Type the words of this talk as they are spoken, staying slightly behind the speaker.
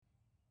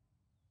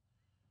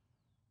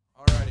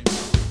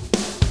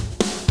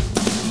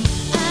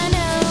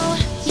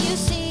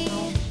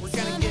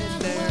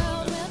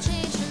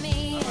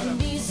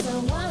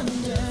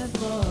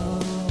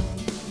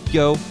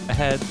go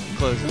ahead and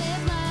close it.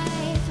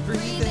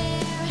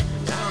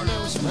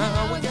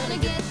 Smile, we're gonna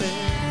get there.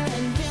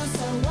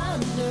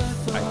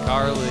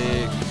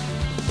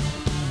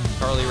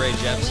 Carly Rae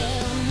Jepsen.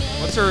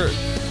 What's her?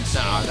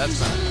 Nah, that's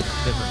not a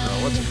different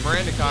girl. What's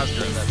Miranda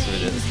Cosgrove? That's who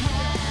it is.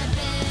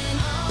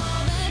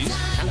 She's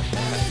kind of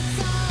bad.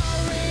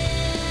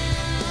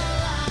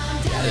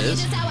 Yeah, it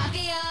is.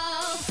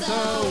 So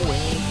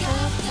wake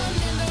up the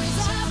memories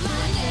of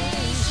my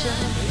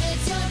nation.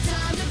 It's your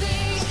time to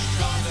be.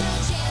 There's no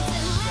chance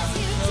unless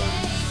you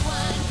take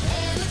one.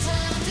 And the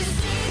time to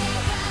see the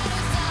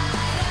brighter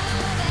side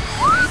of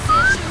every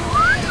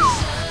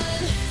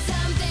situation.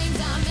 Some things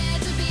are meant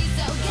to be,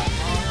 so give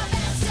your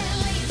best and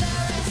leave the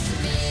rest to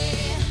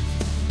me.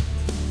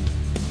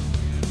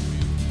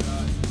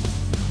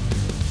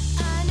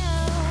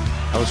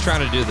 I was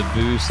trying to do the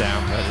boo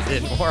sound, but it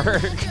didn't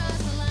work.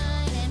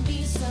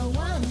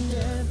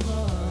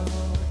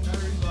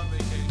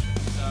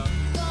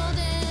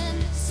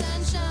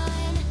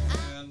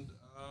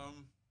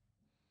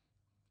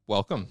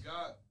 Welcome. I've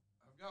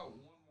got one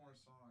more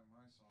song,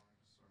 my song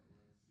to start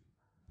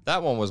with.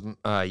 That one was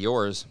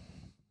yours.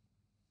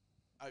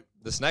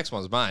 This next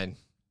one's mine.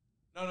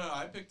 No,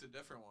 I picked a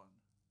different one,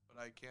 but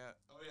I can't.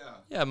 Oh, yeah.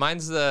 Yeah,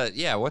 mine's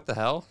what the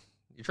hell?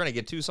 You're trying to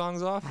get two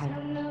songs off?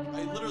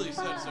 I literally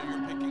said, so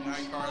you're picking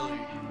iCarly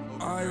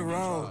I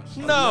wrote.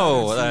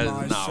 No, that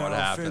is not what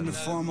happened. In the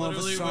form of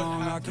a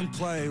song I can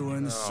play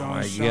when the sun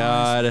my shines.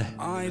 God.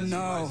 I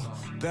know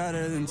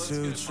better than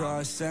to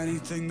trust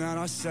anything that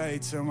I say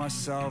to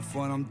myself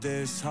when I'm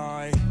this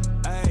high.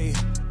 Hey,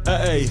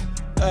 Hey,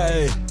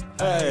 hey,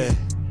 hey,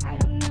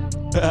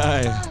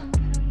 hey,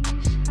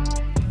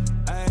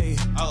 hey,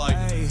 I like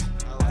it.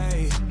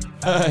 hey,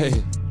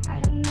 hey.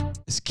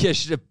 It's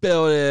Kish to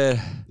build it.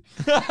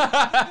 You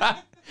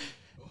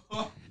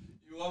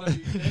want to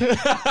be kidding?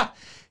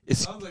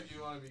 It's Sounds like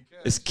you want to be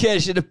kidding. It's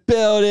Kish to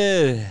build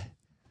it.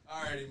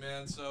 Alrighty,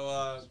 man.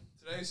 So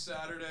today's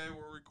Saturday.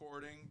 We're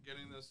recording,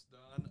 getting this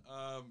done.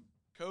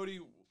 Cody,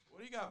 what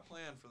do you got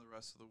planned for the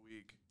rest of the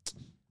week?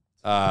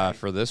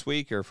 For this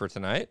week or for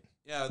tonight?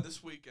 Yeah,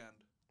 this weekend.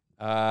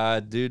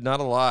 Dude, not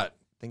a lot. I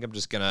think I'm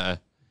just gonna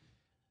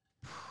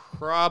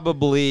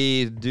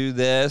probably do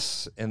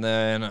this, and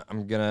then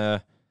I'm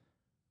gonna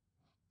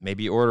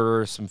maybe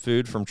order some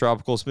food from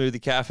Tropical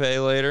Smoothie Cafe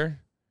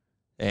later,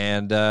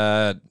 and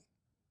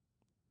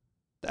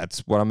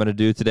that's what I'm gonna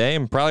do today,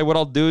 and probably what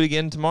I'll do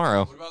again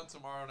tomorrow. What about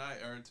tomorrow night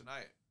or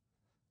tonight?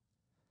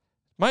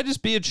 Might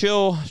just be a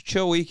chill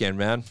weekend,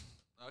 man.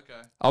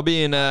 Okay. I'll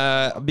be in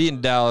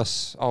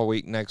Dallas all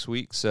week next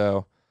week,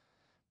 so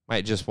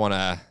I just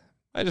wanna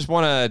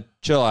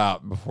chill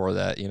out before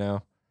that, you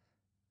know.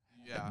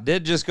 Yeah.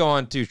 Did just go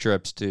on 2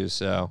 trips too,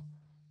 so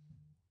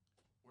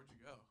Where'd you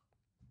go?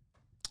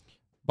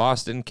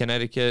 Boston,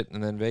 Connecticut,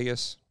 and then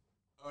Vegas.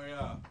 Oh yeah.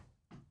 I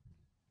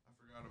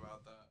forgot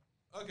about that.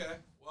 Okay.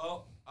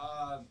 Well,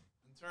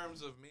 in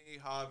terms of me,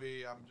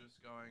 Javi, I'm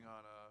just going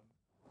on a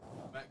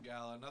Met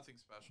Gala. Nothing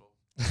special.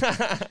 No,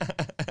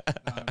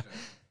 I'm joking.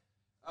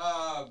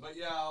 But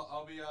yeah,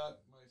 I'll be at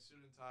my suit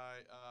and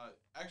tie.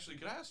 Actually,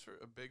 could I ask for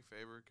a big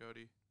favor,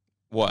 Cody?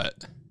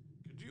 What?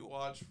 Could you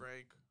watch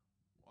Frank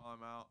while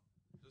I'm out?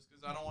 Just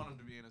because I don't want him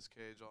to be in his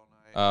cage all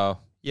night. Oh,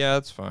 yeah,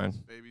 that's fine.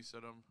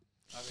 Babysit him.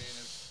 I mean,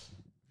 if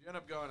you end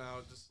up going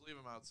out, just leave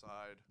him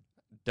outside.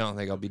 Don't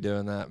think I'll be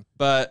doing that,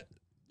 but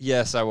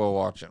yes, I will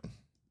watch him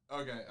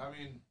Okay, I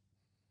mean,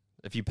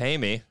 if you pay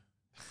me. if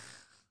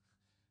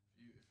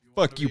you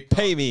want Fuck to you, be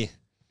pay me. If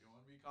you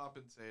want to be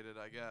compensated,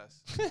 I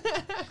guess.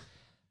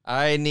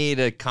 I need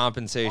a All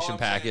compensation I'm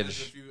saying is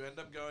package. if you end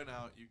up going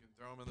out, you can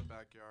throw him in the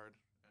backyard,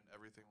 and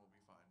everything will be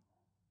fine.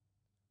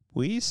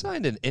 We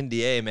signed an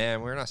NDA,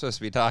 man. We're not supposed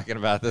to be talking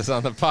about this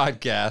on the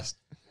podcast.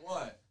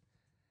 What?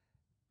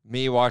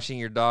 Me watching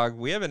your dog.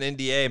 We have an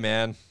NDA,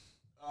 man.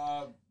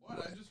 What?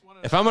 I just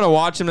wanted. If I'm going to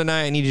watch him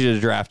tonight, I need you to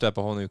draft up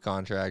a whole new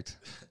contract.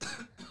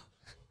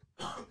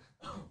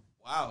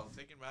 Wow,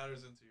 taking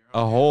matters into your A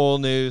own. whole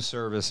new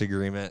service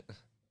agreement.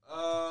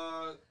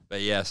 But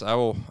yes,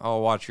 I'll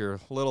watch your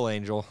little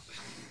angel.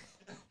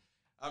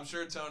 I'm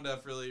sure Tone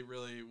Deaf really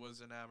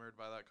was enamored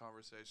by that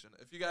conversation.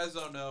 If you guys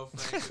don't know,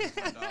 Frank is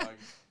my dog.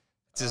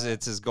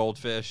 It's his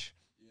goldfish.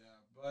 Yeah,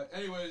 but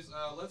anyways,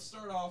 let's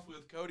start off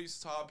with Cody's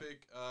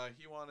topic.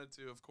 He wanted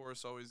to, of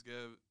course,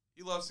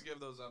 he loves to give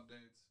those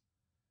updates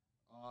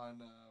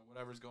on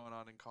whatever's going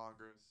on in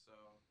Congress. So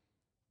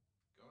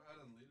go ahead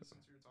and lead us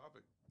into your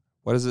topic.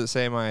 What does it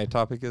say my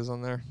topic is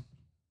on there?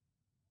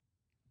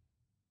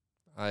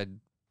 I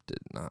did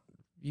not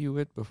view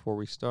it before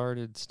we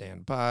started.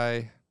 Stand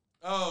by.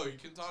 Oh, you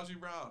Kentaji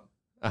Brown.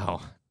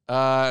 Oh.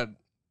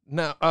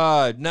 No,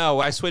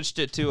 I switched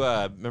it to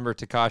remember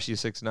Tekashi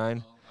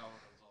 6ix9ine? Oh, that one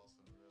was also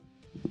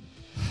good.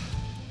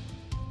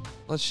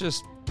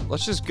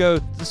 Let's just go.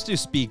 Let's do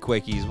speed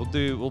quickies.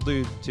 We'll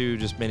do 2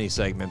 just mini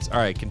segments. All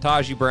right,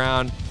 Kentaji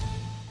Brown,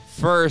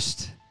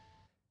 first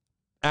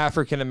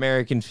African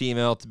American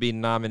female to be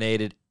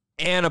nominated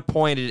and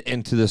appointed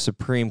into the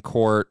Supreme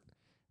Court.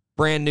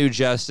 Brand new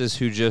justice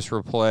who just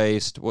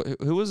replaced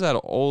who was that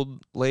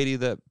old lady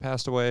that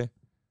passed away?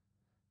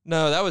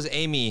 No, that was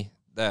Amy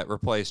that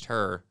replaced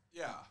her.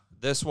 Yeah.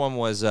 This one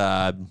was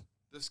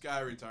This guy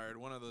retired.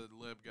 One of the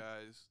lib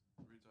guys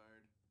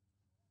retired.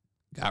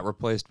 got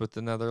replaced with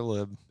another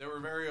lib. They were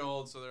very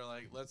old, so they're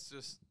like, let's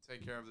just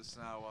take care of this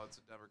now while it's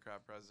a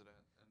Democrat president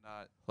and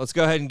not. Let's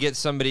go ahead and get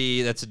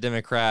somebody that's a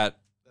Democrat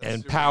That's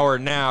in super power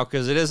young. now,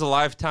 because it is a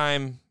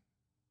lifetime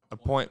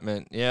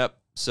appointment. Yep.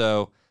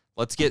 So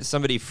let's get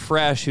somebody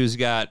fresh who's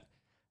got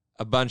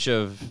a bunch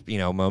of,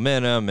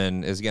 momentum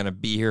and is going to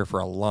be here for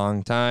a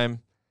long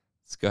time.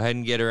 Let's go ahead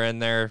and get her in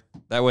there.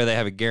 That way they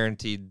have a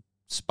guaranteed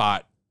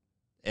spot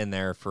in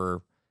there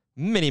for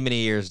many, many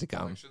years to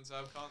come. Elections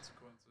have consequences.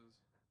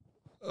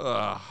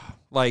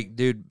 Like,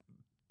 dude,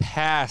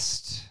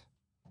 past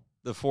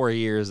the 4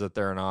 years that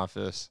they're in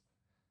office,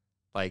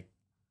 like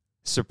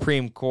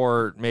Supreme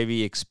Court,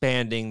 maybe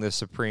expanding the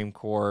Supreme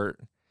Court,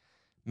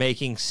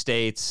 making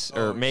states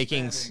or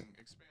making expanding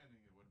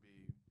it would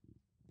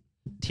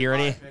be,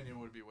 tyranny. in my opinion,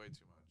 would be way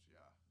too much. Yeah.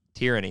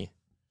 Tyranny.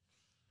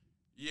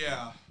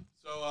 Yeah.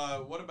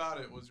 So, what about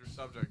it was your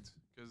subject?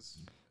 Because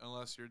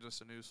unless you're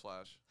just a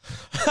newsflash.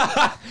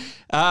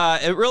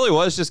 It really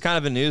was just kind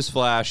of a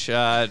newsflash.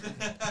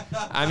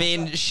 I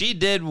mean, she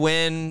did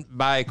win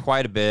by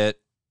quite a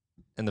bit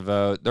in the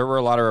vote. There were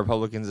a lot of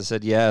Republicans that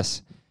said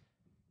yes.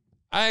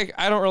 I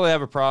don't really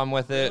have a problem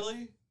with it.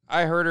 Really?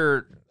 I heard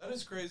her. That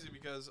is crazy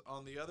because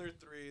on the other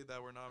three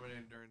that were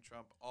nominated during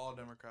Trump, all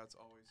Democrats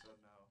always said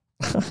no.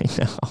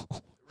 I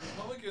know.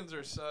 Republicans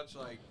are such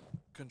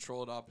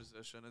controlled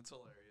opposition. It's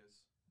hilarious.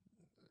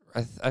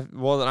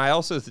 Well, and I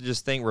also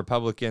just think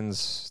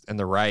Republicans and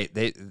the right,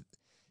 they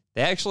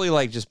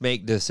actually just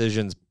make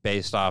decisions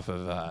based off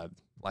of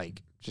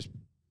just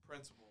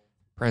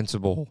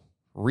principle,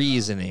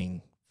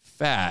 reasoning,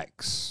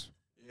 facts,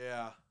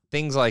 Yeah.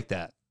 things like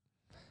that.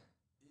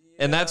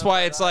 And that's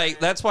why it's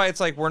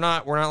like we're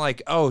not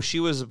like, oh,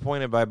 she was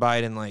appointed by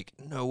Biden,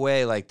 no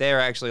way.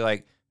 They're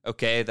actually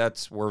okay,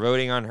 we're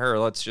voting on her.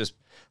 Let's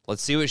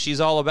see what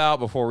she's all about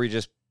before we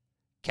just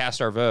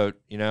cast our vote,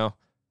 Really?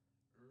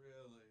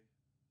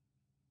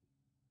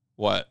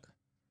 What?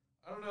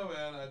 I don't know,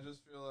 man. I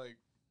just feel like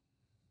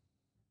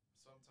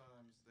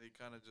sometimes they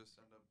kind of just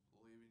end up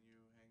leaving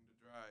you hang to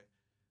dry.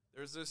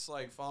 There's this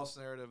false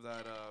narrative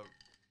that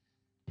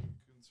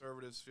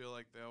conservatives feel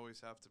like they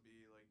always have to be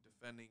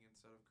defending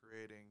instead of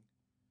creating,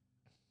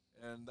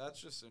 and that's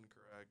just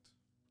incorrect.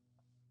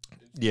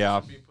 They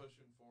should be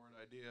pushing forward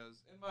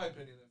ideas, in my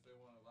opinion, if they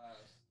want to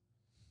last,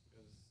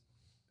 because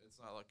it's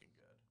not looking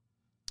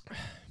good.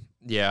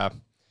 Yeah.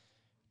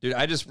 Dude,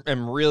 I just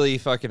am really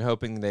fucking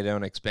hoping they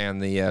don't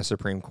expand the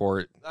Supreme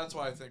Court. That's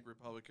why I think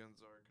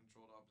Republicans are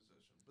controlled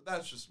opposition, but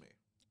that's just me.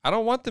 I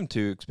don't want them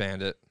to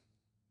expand it.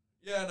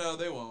 Yeah, no,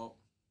 they won't.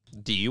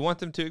 Do you want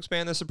them to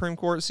expand the Supreme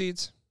Court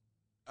seats?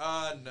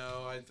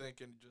 No, I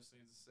think it just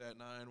needs to stay at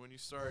 9. When you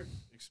start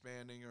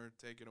expanding or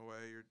taking away,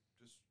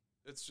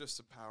 it's just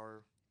a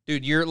power.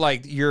 Dude,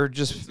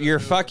 you're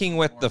fucking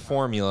with the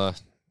formula.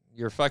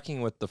 You're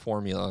fucking with the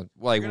formula.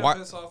 You're gonna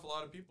piss off a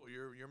lot of people.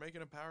 You're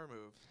making a power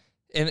move.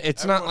 And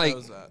it's Everyone not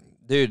knows that.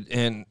 dude,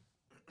 and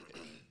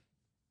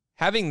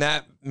having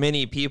that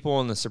many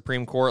people in the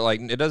Supreme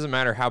Court, it doesn't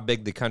matter how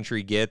big the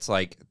country gets,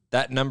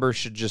 that number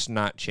should just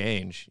not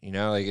change.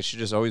 It should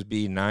just always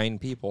be 9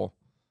 people.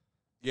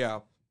 Yeah.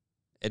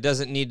 It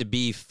doesn't need to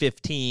be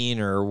 15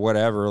 or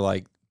whatever.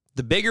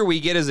 The bigger we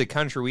get as a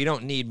country, we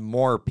don't need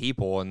more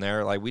people in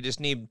there. We just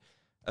need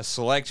a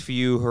select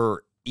few who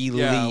are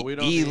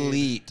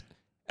elite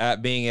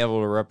at being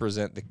able to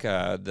represent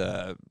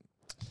the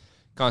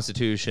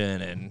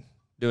Constitution and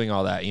doing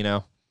all that,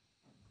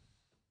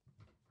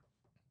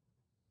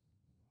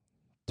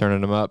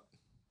 Turning them up.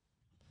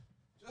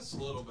 Just a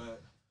little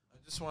bit. I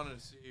just wanted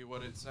to see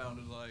what it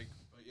sounded like,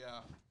 but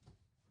yeah.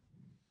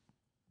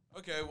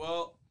 Okay,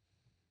 well,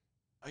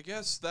 I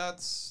guess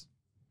that's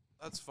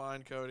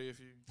fine, Cody, if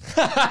you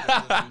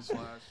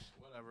newsflash,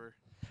 whatever.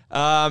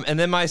 And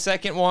then my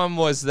second one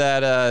was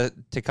that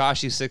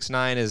Tekashi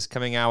 6ix9ine is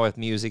coming out with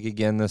music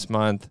again this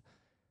month.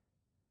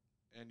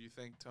 And you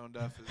think Tone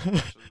Deaf is a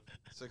bunch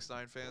of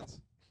 6ix9ine fans?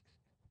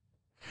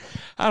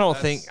 I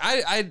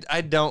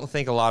don't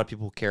think a lot of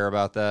people care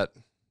about that.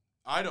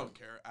 I don't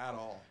care at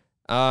all.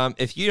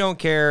 If you don't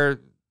care,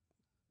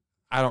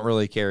 I don't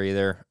really care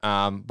either.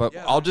 But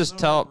Yeah, I'll there's just no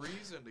tell.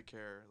 reason to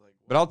care.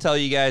 But I'll tell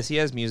you guys, he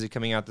has music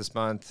coming out this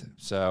month.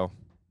 So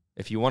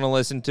if you want to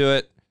listen to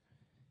it,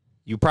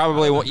 you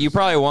probably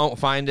won't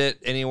find it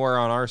anywhere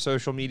on our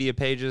social media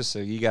pages. So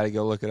you got to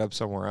go look it up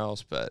somewhere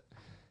else. But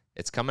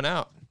it's coming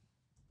out,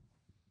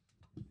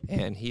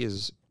 and he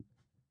is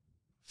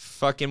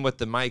fucking with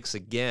the mics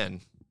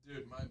again.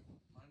 Dude, mine's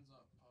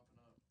not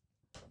popping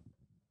up.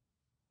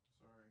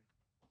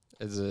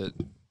 Sorry. Is it?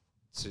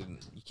 So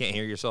you can't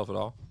hear yourself at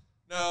all?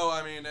 No,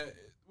 I mean,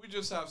 we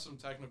just have some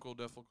technical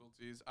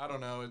difficulties. I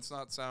don't know. It's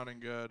not sounding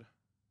good.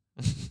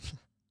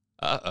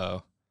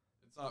 Uh-oh.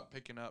 It's not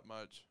picking up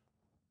much.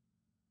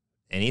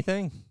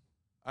 Anything?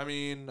 I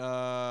mean,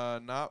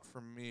 not for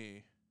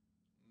me.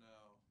 No.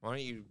 Why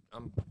don't you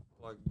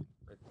unplug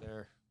right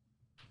there?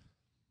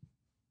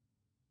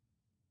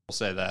 We'll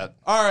say that.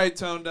 All right,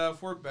 Tone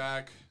Deaf, we're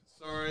back.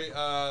 Sorry,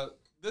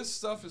 this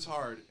stuff is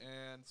hard,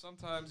 and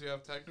sometimes you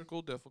have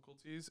technical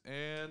difficulties,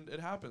 and it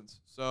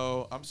happens.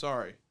 So I'm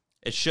sorry.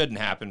 It shouldn't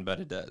happen,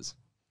 but it does.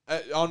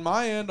 On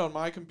my end, on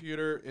my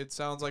computer, it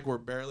sounds like we're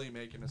barely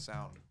making a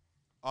sound,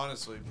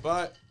 honestly.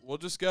 But we'll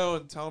just go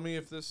and tell me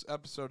if this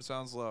episode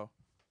sounds low.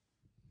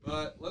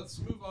 But let's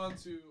move on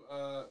to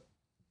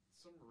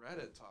some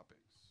Reddit topics,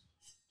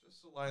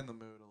 just to lighten the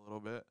mood a little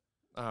bit.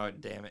 Oh,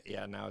 damn it.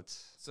 Yeah, now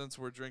it's... Since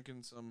we're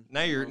drinking some...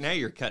 Now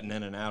you're cutting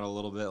in and out a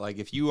little bit. Like,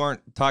 if you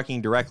aren't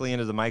talking directly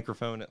into the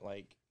microphone, it,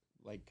 like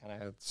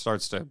kind of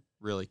starts to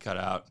really cut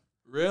out.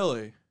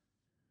 Really?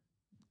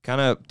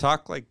 Kind of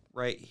talk, like,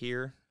 right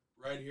here.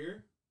 Right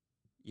here?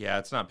 Yeah,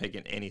 it's not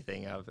picking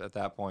anything up at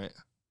that point.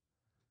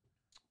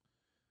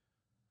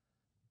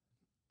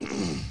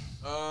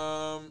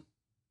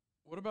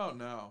 What about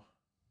now?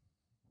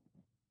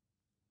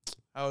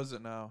 How is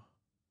it now?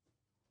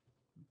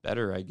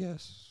 Better, I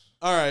guess.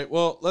 All right,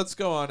 well, let's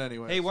go on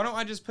anyway. Hey, why don't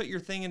I just put your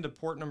thing into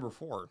port number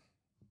 4?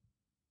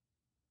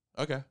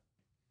 Okay.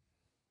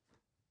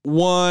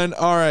 1.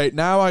 All right,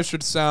 now I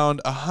should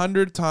sound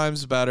 100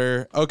 times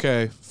better.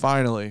 Okay,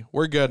 finally.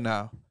 We're good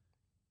now.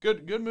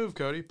 Good move,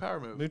 Cody. Power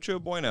move. Mucho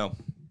bueno.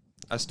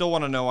 I still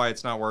want to know why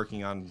it's not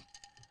working on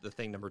the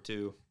thing number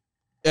 2.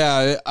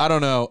 Yeah, I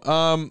don't know.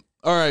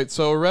 All right,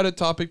 so a Reddit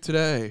topic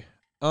today.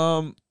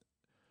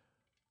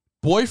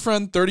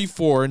 Boyfriend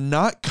 34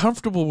 not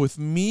comfortable with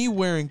me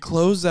wearing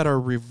clothes that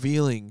are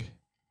revealing.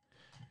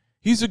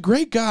 He's a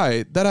great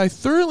guy that I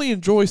thoroughly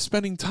enjoy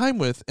spending time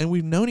with, and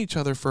we've known each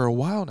other for a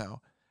while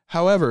now.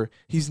 However,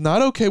 he's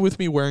not okay with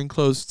me wearing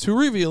clothes too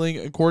revealing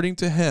according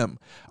to him.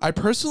 I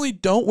personally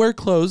don't wear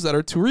clothes that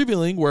are too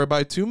revealing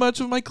whereby too much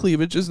of my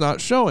cleavage is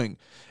not showing,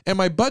 and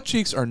my butt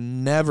cheeks are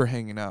never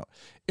hanging out.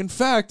 In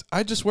fact,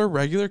 I just wear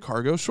regular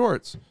cargo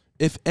shorts,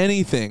 if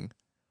anything,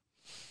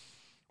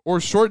 or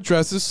short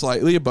dresses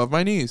slightly above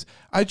my knees.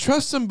 I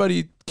trust him, but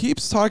he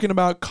keeps talking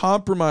about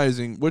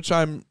compromising, which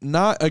I'm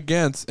not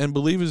against and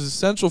believe is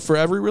essential for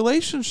every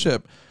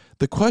relationship.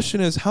 The question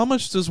is, how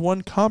much does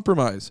one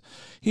compromise?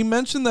 He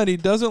mentioned that he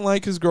doesn't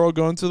like his girl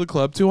going to the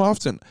club too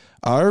often.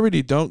 I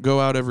already don't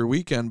go out every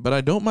weekend, but I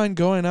don't mind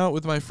going out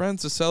with my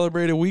friends to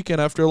celebrate a weekend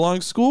after a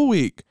long school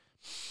week.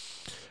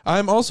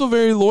 I'm also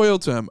very loyal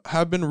to him,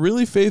 have been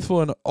really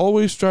faithful, and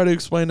always try to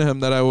explain to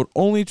him that I would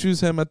only choose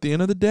him at the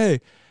end of the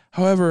day.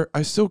 However,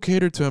 I still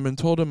cater to him and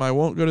told him I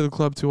won't go to the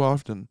club too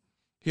often.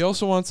 He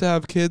also wants to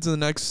have kids in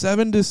the next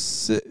 7 to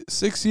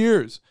 6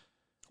 years.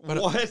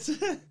 But what?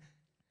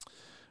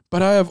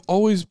 But I have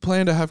always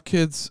planned to have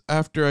kids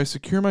after I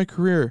secure my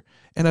career,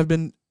 and I've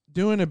been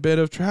doing a bit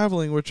of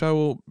traveling, which I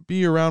will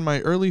be around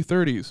my early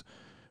 30s.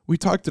 We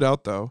talked it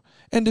out, though,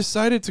 and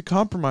decided to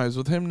compromise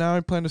with him. Now I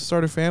plan to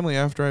start a family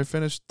after I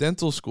finish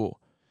dental school.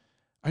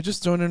 I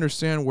just don't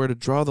understand where to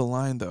draw the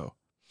line, though.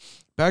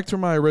 Back to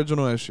my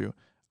original issue.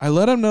 I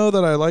let him know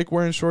that I like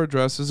wearing short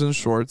dresses and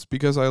shorts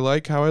because I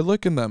like how I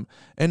look in them,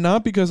 and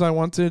not because I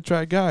want to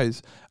attract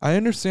guys. I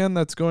understand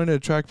that's going to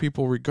attract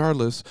people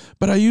regardless,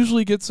 but I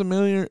usually get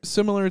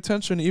similar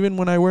attention even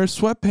when I wear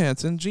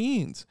sweatpants and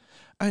jeans.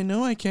 I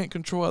know I can't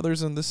control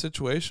others in this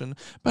situation,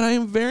 but I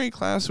am very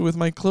classy with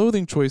my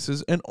clothing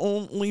choices and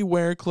only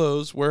wear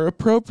clothes where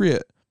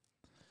appropriate.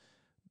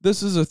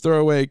 This is a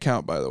throwaway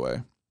account, by the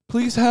way.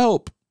 Please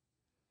help.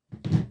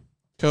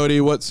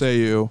 Cody, what say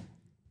you?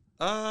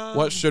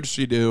 What should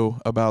she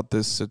do about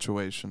this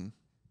situation?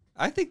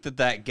 I think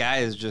that guy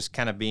is just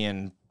kind of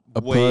being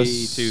A way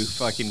puss. too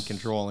fucking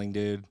controlling,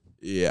 dude.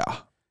 Yeah.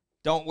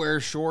 Don't wear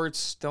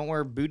shorts. Don't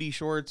wear booty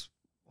shorts.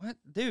 What?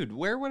 Dude,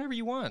 wear whatever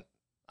you want.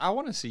 I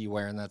want to see you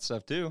wearing that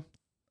stuff, too.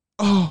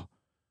 Oh,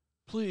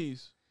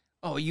 please.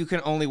 Oh, you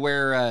can only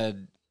wear,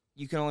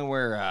 You can only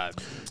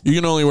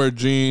wear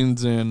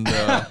jeans and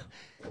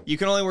you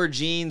can only wear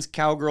jeans,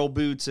 cowgirl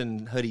boots,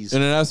 and hoodies.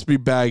 and it has to be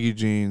baggy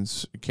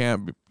jeans. You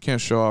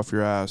can't show off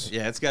your ass.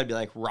 Yeah, it's got to be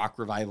like rock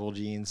revival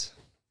jeans.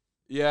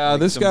 Yeah, Like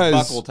this some guy's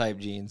buckle type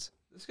jeans.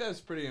 This guy's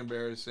pretty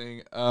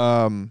embarrassing.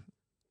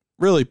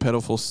 Really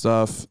pitiful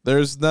stuff.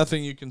 There's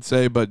nothing you can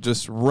say but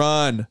just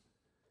run.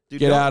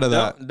 Dude, Get out of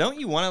that. Don't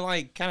you want to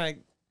like kind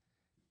of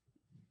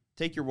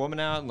take your woman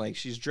out and like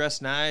she's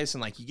dressed nice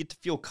and like you get to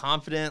feel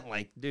confident?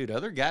 Like, dude,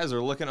 other guys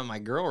are looking at my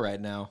girl right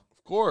now.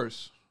 Of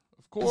course.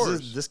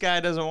 This guy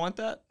doesn't want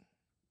that.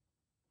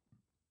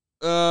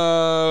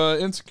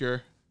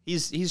 Insecure.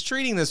 He's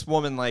treating this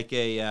woman like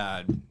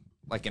a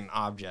like an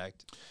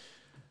object.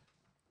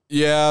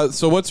 Yeah.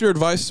 So what's your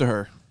advice to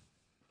her?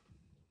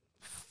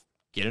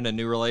 Get in a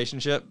new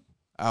relationship.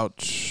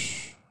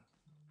 Ouch.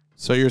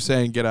 So you're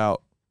saying get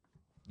out.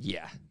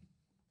 Yeah.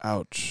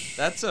 Ouch.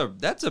 That's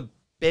a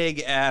big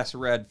ass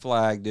red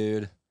flag,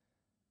 dude.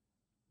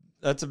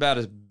 That's about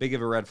as big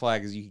of a red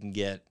flag as you can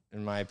get,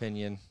 in my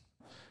opinion.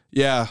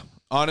 Yeah.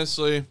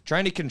 Honestly,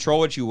 Trying to control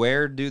what you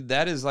wear, dude,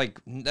 that's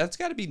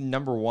got to be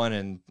number one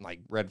in like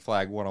red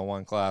flag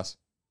 101 class.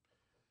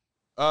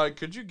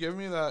 could you give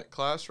me that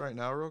class right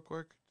now real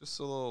quick? Just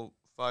a little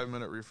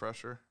 5-minute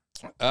refresher.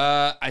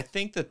 I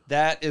think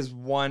that is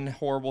one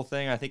horrible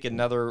thing. I think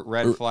another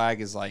red flag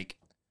is like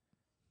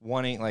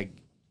wanting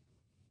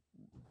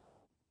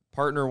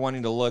partner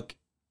wanting to look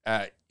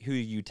at who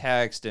you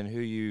text and who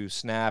you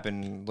snap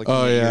and looking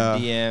at your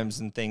DMs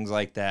and things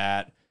like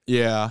that.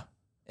 Yeah.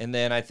 And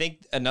then I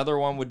think another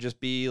one would just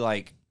be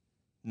like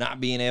not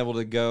being able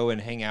to go and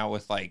hang out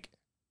with like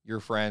your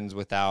friends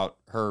without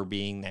her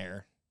being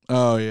there.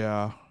 Oh,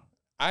 yeah.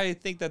 I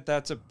think that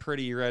that's a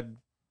pretty red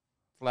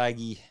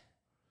flaggy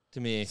to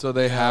me. So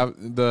they have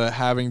the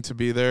having to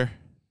be there?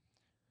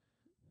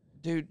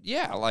 Dude,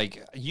 yeah,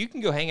 like you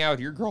can go hang out with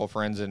your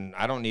girlfriends and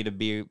I don't need to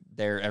be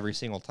there every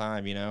single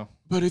time, you know?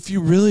 But if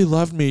you really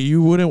loved me,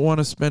 you wouldn't want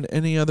to spend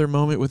any other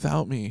moment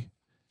without me.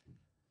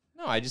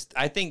 No, I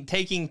think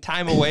taking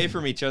time away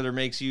from each other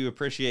makes you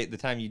appreciate the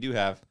time you do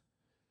have.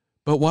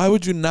 But why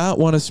would you not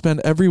want to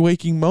spend every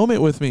waking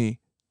moment with me?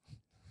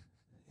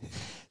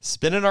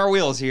 Spinning our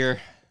wheels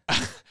here.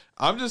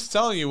 I'm just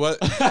telling you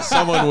what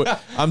someone would.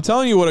 I'm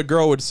telling you what a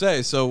girl would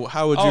say. So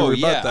how would you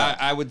rebut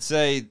that? I would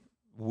say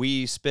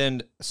we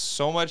spend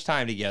so much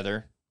time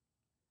together.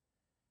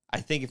 I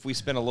think if we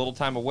spent a little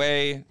time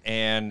away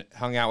and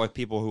hung out with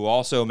people who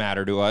also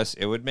matter to us,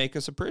 it would make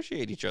us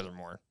appreciate each other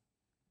more.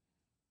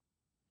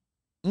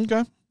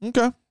 Okay.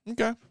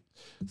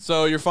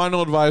 So your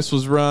final advice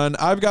was run.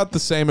 I've got the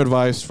same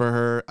advice for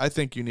her. I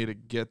think you need to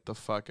get the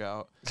fuck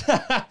out.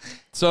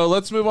 So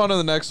let's move on to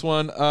the next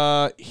one.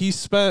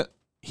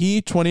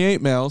 He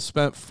 28 male,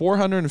 spent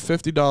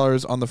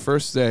 $450 on the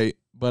first date,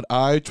 but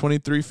I,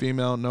 23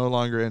 female, no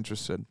longer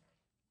interested.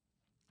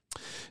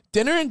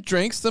 Dinner and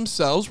drinks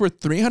themselves were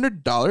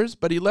 $300,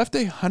 but he left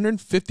a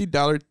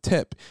 $150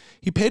 tip.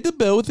 He paid the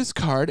bill with his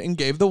card and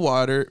gave the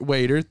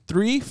waiter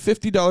three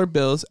 $50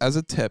 bills as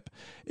a tip.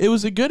 It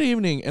was a good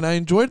evening, and I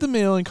enjoyed the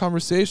meal and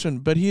conversation,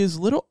 but he is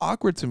a little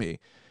awkward to me.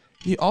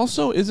 He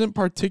also isn't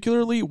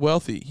particularly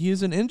wealthy. He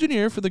is an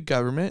engineer for the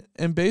government,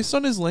 and based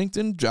on his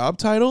LinkedIn job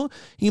title,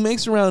 he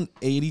makes around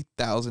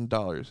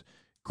 $80,000.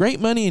 Great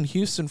money in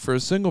Houston for a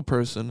single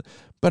person,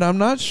 but I'm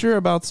not sure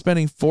about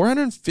spending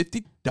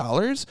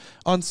 $450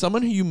 on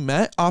someone who you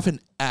met off an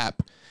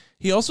app.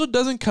 He also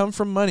doesn't come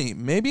from money.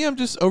 Maybe I'm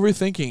just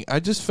overthinking. I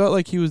just felt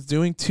like he was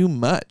doing too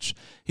much.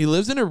 He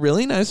lives in a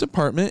really nice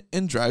apartment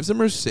and drives a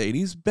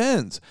Mercedes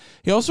Benz.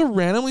 He also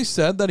randomly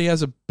said that he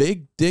has a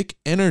big dick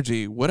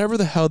energy, whatever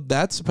the hell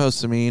that's supposed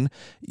to mean.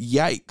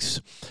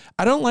 Yikes.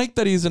 I don't like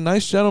that he's a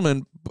nice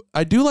gentleman.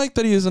 I do like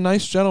that he is a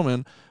nice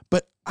gentleman,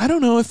 but I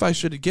don't know if I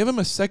should give him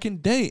a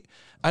second date.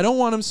 I don't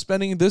want him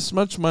spending this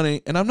much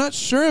money, and I'm not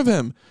sure of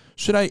him.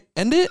 Should I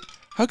end it?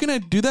 How can I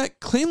do that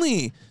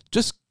cleanly?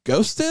 Just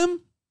ghost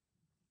him?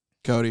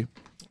 Cody.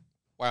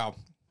 Wow.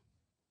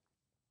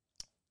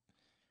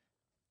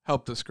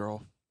 Help this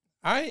girl.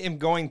 I am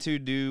going to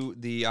do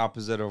the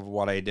opposite of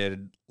what I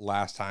did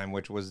last time,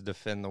 which was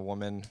defend the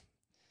woman.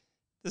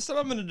 This time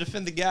I'm going to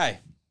defend the guy.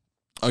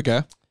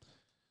 Okay.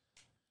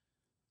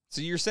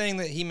 So you're saying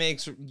that he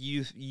makes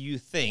you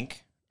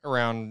think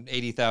around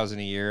 $80,000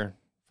 a year.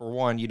 For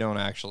one, you don't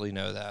actually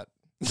know that.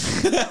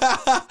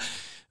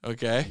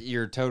 Okay.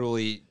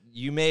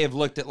 You may have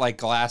looked at like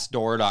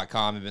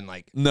glassdoor.com and been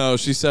like, No,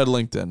 she said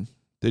LinkedIn.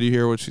 Did you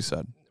hear what she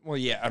said? well,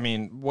 yeah, I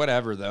mean,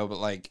 whatever though, but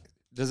like,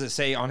 does it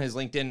say on his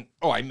LinkedIn,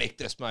 oh, I make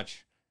this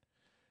much?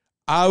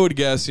 I would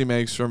guess he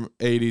makes from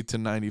 80 to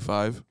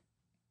 95.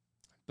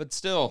 But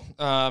still,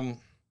 that's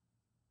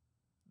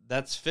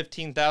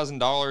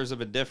 $15,000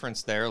 of a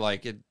difference there.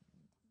 Like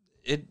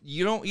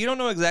you don't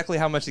know exactly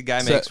how much the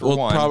guy makes for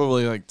one.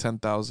 Probably like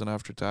 10,000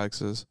 after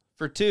taxes.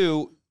 For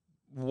two,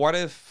 what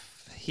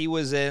if he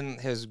was in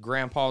his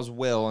grandpa's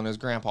will and his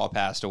grandpa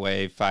passed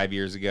away 5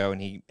 years ago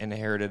and he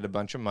inherited a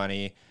bunch of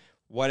money?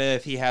 What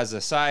if he has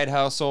a side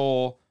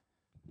hustle?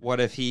 What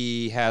if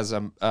he has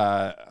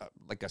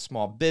like a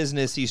small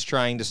business he's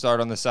trying to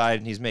start on the side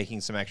and he's making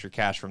some extra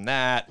cash from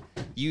that?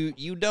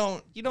 You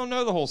don't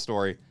know the whole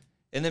story.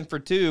 And then for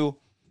two,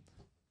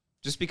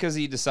 just because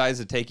he decides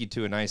to take you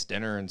to a nice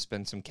dinner and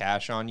spend some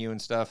cash on you and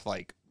stuff,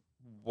 like,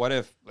 what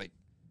if, like,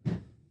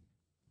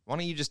 why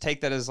don't you just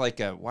take that as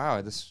like a,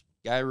 wow, this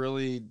guy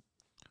really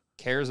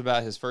cares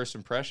about his first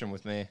impression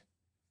with me?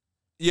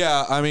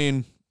 Yeah, I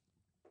mean,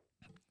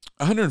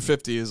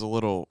 150 is a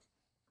little,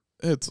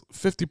 it's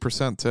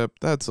 50% tip.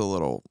 That's a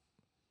little.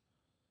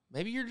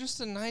 Maybe you're just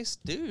a nice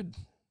dude.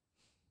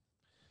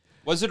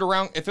 Was it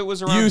around, if it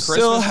was around You Christmas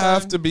still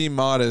have time? to be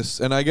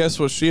modest. And I guess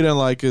what she didn't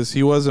like is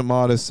he wasn't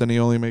modest and he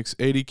only makes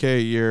 $80K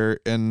a year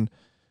and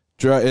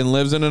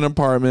lives in an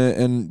apartment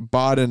and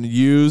bought an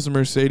used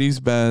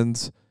Mercedes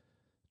Benz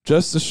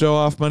just to show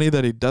off money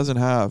that he doesn't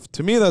have.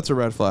 To me, that's a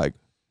red flag.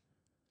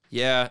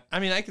 Yeah,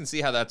 I mean, I can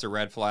see how that's a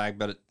red flag,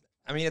 but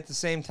I mean, at the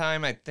same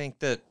time, I think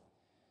that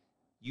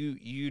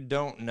you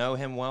don't know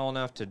him well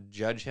enough to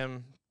judge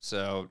him.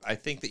 So I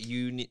think that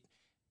you need,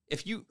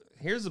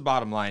 here's the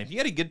bottom line. If you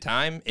had a good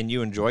time and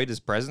you enjoyed his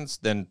presence,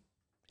 then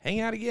hang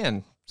out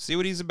again. See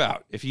what he's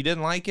about. If you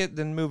didn't like it,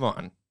 then move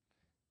on.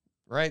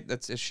 Right?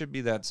 It should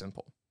be that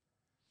simple.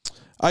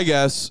 I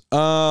guess.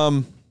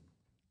 Yeah,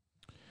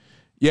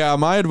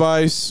 my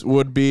advice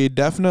would be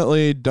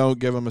definitely don't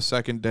give him a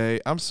second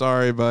date. I'm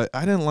sorry, but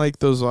I didn't like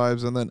those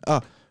vibes. And then,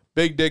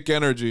 big dick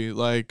energy.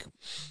 Like,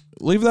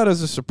 leave that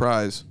as a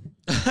surprise.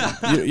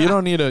 you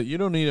don't need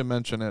to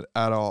mention it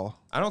at all.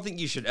 I don't think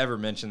you should ever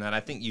mention that. I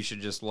think you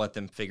should just let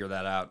them figure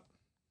that out.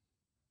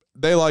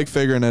 They like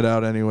figuring it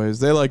out anyways.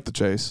 They like the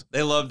chase.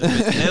 They love to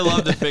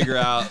figure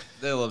out.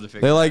 They love to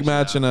figure. They like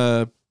that shit matching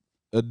out.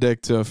 a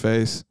dick to a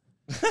face.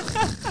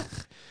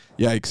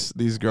 Yikes,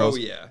 these girls. Oh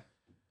yeah.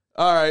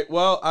 All right,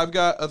 well, I've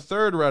got a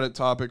third Reddit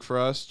topic for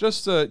us,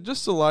 just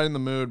to lighten the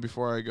mood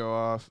before I go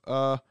off.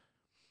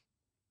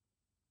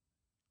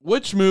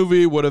 Which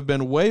movie would have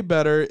been way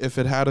better if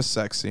it had a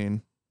sex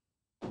scene?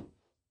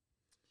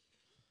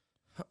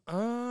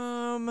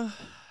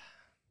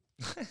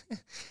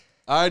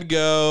 I'd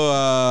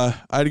go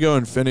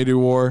Infinity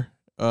War.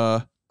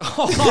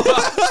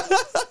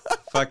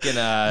 Fucking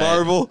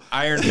Marvel.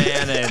 Iron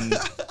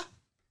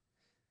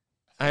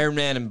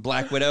Man and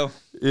Black Widow.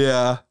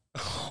 Yeah.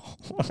 Oh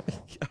my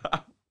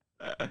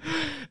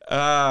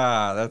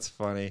god. That's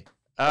funny.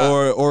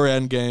 Or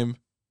Endgame.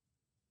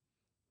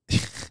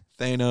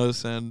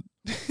 Thanos and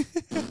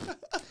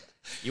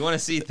You want to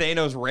see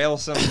Thanos rail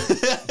some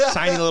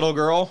tiny little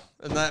girl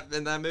in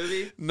that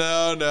movie?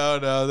 No.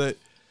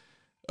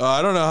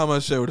 I don't know how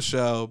much they would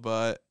show,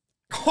 but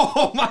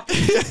Oh my!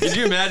 Could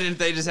you imagine if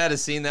they just had a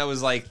scene that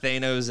was like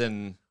Thanos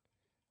and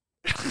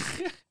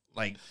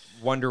like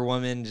Wonder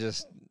Woman?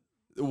 Just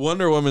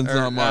Wonder Woman's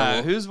not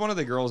Marvel. Who's one of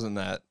the girls in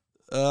that?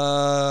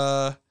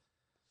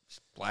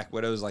 Black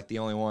Widow's like the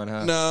only one,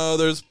 huh? No,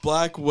 there's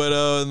Black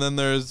Widow, and then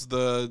there's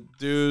the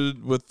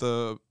dude with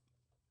the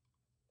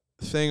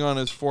thing on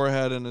his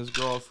forehead and his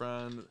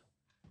girlfriend.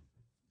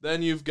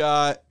 Then you've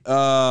got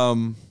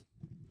the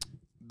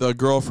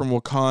girl from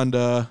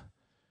Wakanda.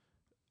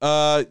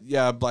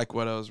 Yeah, Black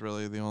Widow is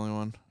really the only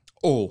one.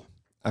 Oh,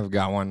 I've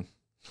got one.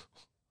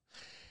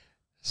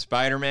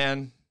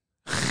 Spider-Man,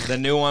 the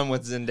new one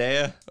with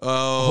Zendaya.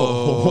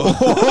 Oh.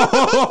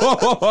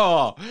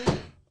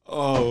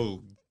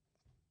 Oh.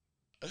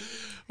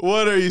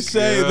 What are you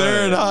saying?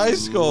 They're in high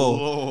school.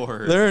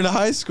 Lord. They're in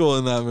high school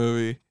in that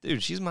movie.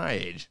 Dude, she's my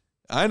age.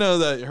 I know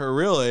that her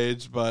real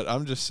age, but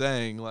I'm just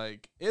saying,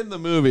 like, in the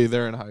movie,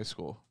 they're in high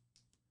school.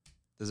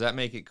 Does that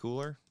make it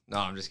cooler? No,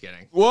 I'm just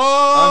kidding. Whoa!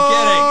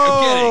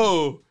 I'm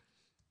kidding.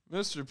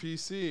 Mr.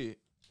 PC.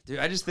 Dude,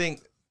 I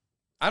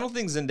don't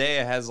think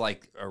Zendaya has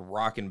like a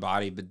rockin'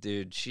 body, but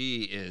dude,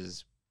 she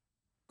is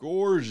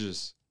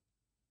gorgeous.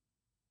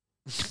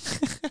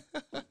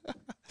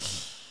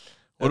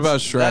 What about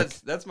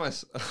Shrek? That's my.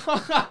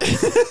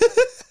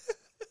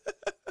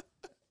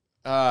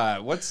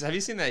 Have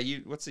you seen that?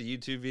 What's the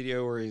YouTube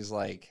video where he's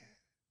like,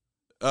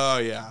 Oh,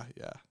 yeah.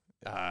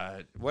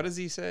 what does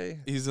he say?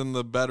 He's in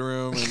the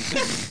bedroom. And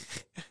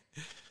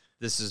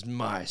This is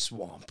my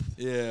swamp.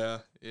 yeah.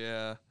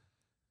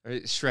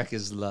 Shrek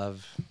is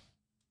love.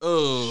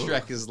 Oh.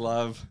 Shrek is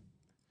love.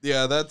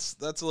 Yeah, that's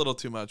a little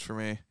too much for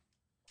me.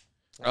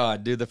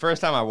 Dude, the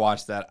first time I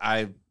watched that,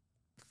 I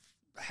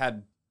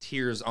had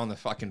tears on the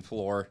fucking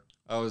floor.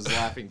 I was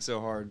laughing so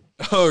hard.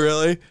 Oh,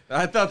 really?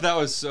 I thought that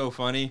was so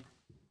funny.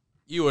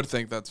 You would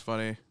think that's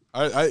funny.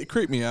 It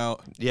creeped me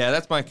out. Yeah,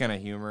 that's my kind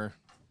of humor,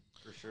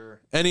 for sure.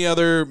 Any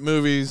other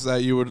movies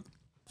that you would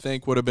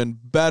think would have been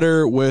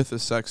better with a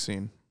sex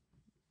scene?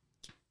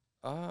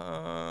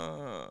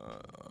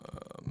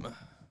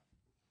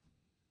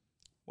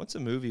 What's a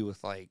movie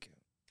with like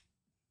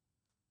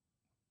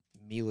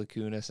Mila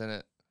Kunis in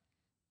it?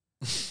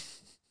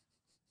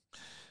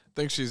 I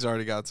think she's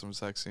already got some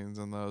sex scenes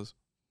in those.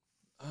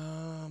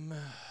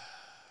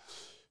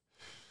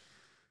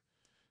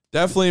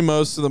 Definitely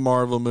most of the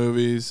Marvel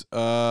movies.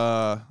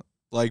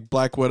 Like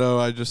Black Widow,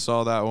 I just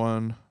saw that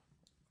one.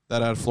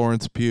 That had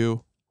Florence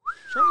Pugh.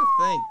 Trying to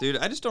think, dude.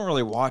 I just don't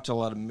really watch a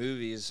lot of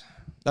movies.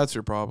 That's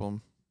your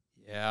problem.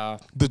 Yeah.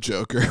 The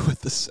Joker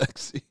with the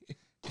sex scene.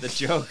 The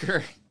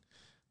Joker.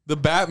 The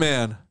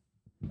Batman.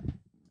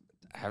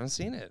 I haven't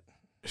seen it.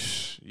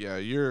 Yeah,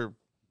 you're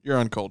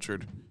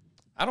uncultured.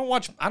 I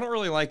don't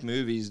really like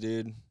movies,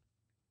 dude.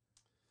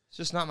 It's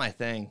just not my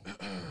thing.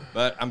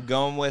 But I'm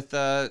going with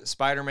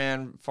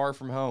Spider-Man Far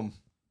From Home.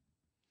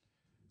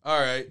 All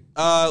right.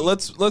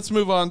 Let's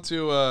move on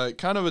to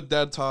kind of a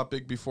dead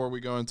topic before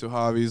we go into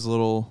Javi's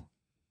little.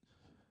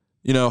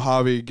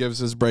 Javi gives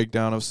his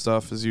breakdown of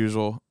stuff as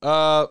usual.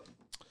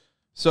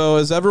 So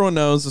as everyone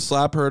knows, the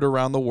slap heard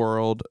around the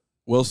world.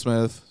 Will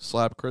Smith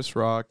slapped Chris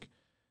Rock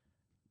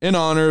in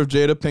honor of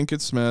Jada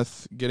Pinkett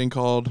Smith getting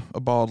called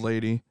a bald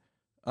lady.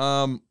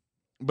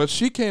 But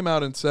she came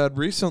out and said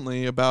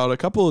recently, about a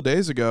couple of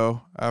days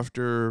ago,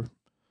 after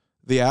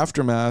the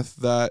aftermath,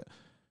 that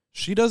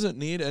she doesn't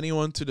need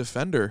anyone to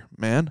defend her,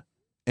 man.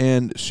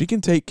 And she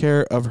can take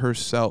care of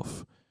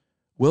herself.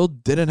 Will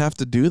didn't have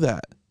to do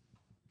that.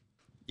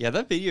 Yeah,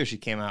 that video she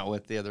came out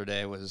with the other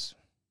day was...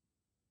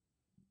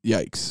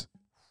 Yikes.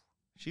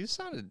 She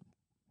sounded...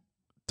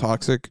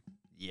 Toxic.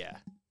 Yeah.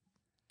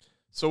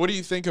 So what do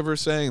you think of her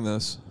saying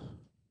this?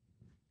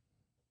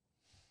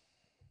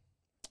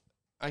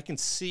 I can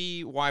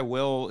see why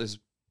Will is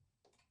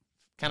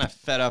kind of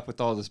fed up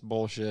with all this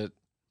bullshit.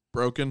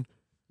 Broken?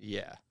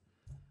 Yeah.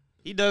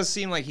 He does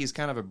seem like he's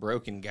kind of a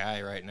broken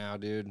guy right now,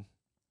 dude.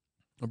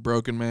 A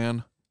broken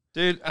man?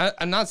 Dude,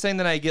 I'm not saying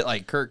that I get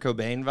like Kurt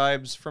Cobain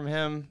vibes from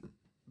him,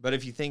 but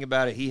if you think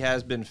about it, he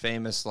has been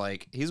famous.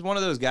 Like, he's one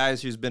of those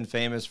guys who's been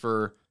famous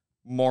for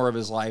more of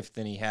his life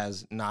than he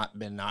has not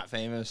been not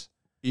famous.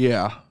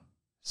 Yeah.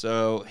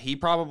 So he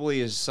probably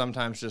is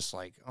sometimes just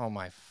like, oh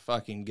my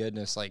fucking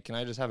goodness, like, can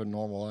I just have a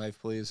normal life,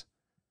 please?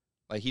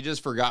 Like, he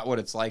just forgot what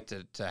it's like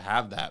to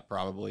have that,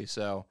 probably.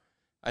 So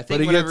I think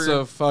But he gets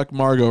to fuck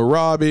Margot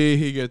Robbie.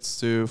 He gets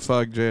to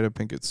fuck Jada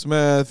Pinkett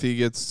Smith. He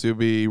gets to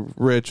be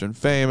rich and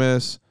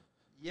famous.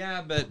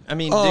 Yeah, but I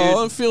mean,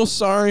 Oh, dude, feel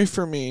sorry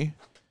for me.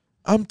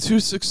 I'm too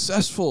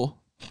successful.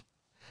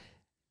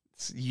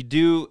 you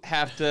do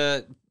have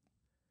to.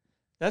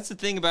 That's the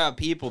thing about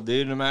people,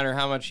 dude. No matter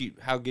how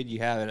good you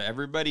have it,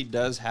 everybody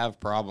does have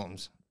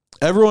problems.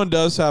 Everyone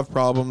does have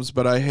problems,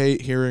 but I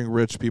hate hearing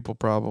rich people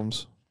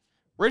problems.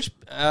 Rich,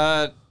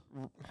 I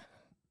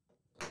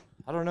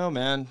don't know,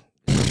 man.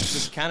 It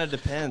just kind of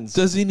depends.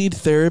 Does he need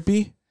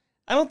therapy?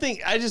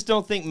 I just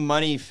don't think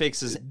money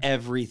fixes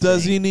everything.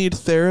 Does he need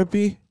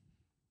therapy?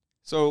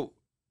 So,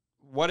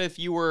 what if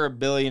you were a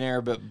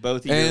billionaire, but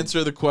both of you...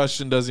 Answer the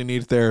question, does he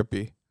need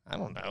therapy? I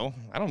don't know.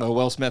 I don't know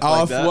Will Smith like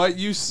Off that. what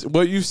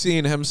you've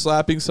seen, him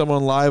slapping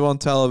someone live on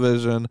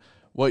television,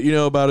 what you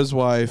know about his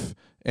wife,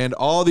 and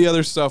all the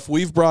other stuff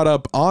we've brought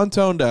up on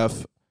Tone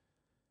Deaf,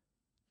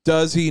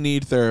 does he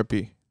need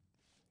therapy?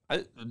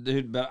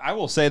 Dude, but I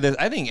will say this.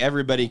 I think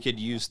everybody could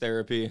use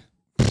therapy.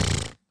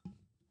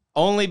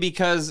 Only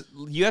because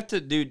you have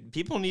to, dude,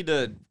 people need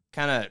to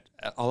kind of...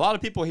 A lot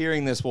of people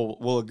hearing this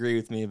will agree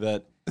with me,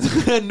 but...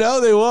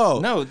 No, they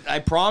won't. No, I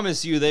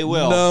promise you they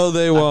will. No,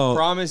 they won't. I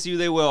promise you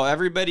they will.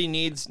 Everybody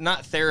needs,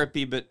 not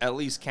therapy, but at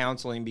least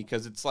counseling,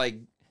 because it's like...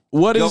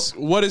 What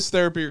is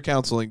therapy or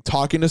counseling?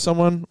 Talking to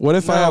someone? What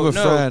if I have a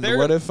friend?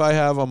 What if I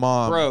have a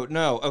mom? Bro,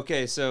 no.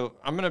 Okay, so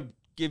I'm going to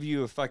give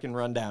you a fucking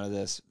rundown of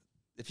this.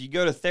 If you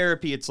go to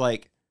therapy, it's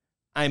like,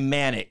 I'm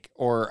manic,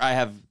 or I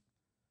have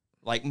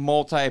like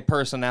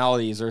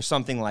multi-personalities or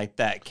something like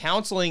that.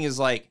 Counseling is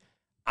like,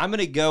 I'm going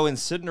to go and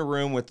sit in a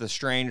room with a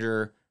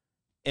stranger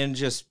and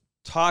just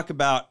talk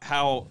about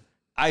how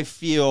I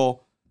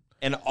feel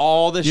and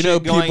all the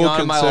shit going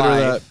on in my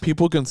life.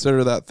 People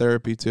consider that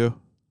therapy too.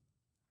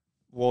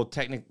 Well,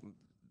 technically,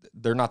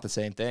 they're not the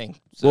same thing.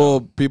 So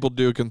Well, people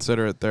do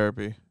consider it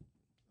therapy.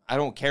 I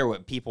don't care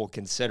what people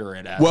consider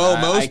it as. Well,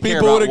 I most care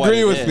people would about what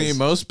agree it with me. is.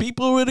 Most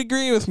people would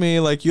agree with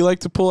me. Like, you like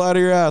to pull out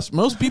of your ass.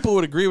 Most people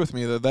would agree with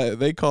me that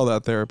they call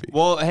that therapy.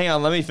 Well, hang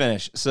on, let me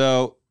finish.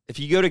 So, if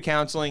you go to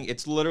counseling,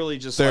 it's literally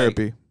just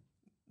Therapy. Like,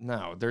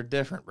 no, they're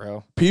different,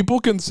 bro. People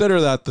consider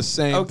that the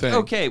same thing.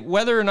 Okay,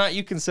 whether or not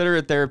you consider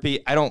it therapy,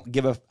 I don't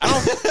give a. I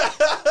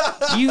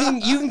don't.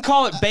 you can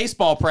call it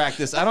baseball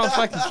practice. I don't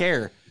fucking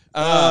care.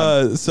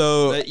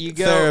 So you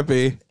go,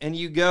 therapy. And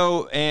you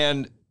go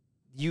and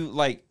you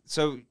like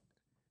so.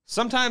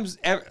 Sometimes,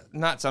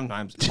 not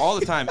sometimes, all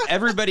the time.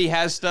 Everybody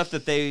has stuff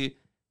that they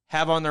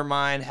have on their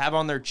mind, have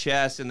on their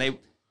chest, and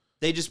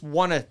they just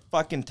want to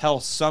fucking tell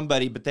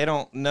somebody, but they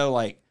don't know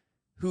like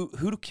who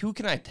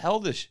can I tell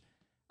this?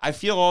 I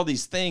feel all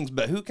these things,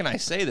 but who can I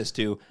say this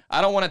to?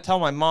 I don't want to tell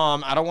my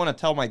mom. I don't want to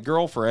tell my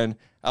girlfriend.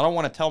 I don't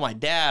want to tell my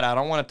dad. I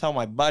don't want to tell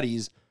my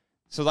buddies.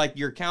 So like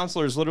your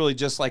counselor is literally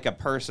just like a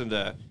person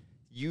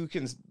you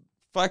can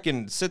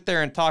fucking sit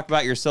there and talk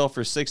about yourself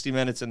for 60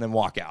 minutes and then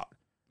walk out.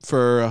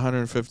 For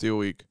 $150 a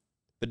week.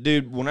 But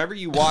dude, whenever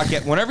you walk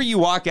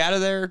out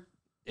of there,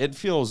 it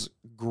feels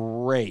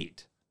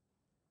great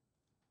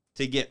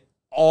to get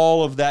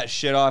all of that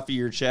shit off of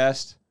your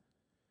chest.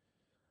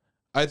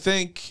 I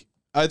think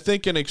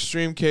in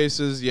extreme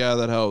cases, yeah,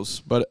 that helps.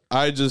 But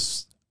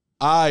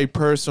I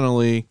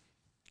personally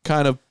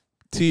kind of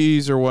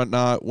tease or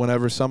whatnot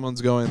whenever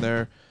someone's going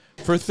there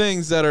for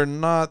things that are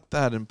not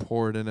that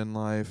important in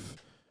life.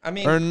 I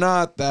mean, are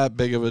not that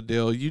big of a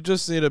deal. You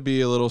just need to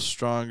be a little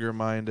stronger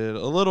minded,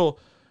 a little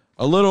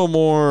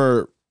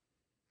more,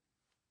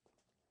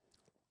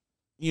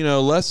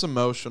 less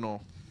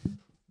emotional.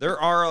 there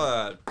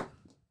are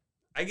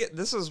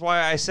this is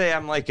why I say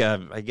I'm like a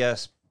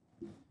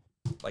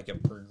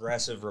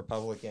progressive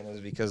Republican,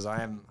 is because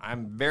I'm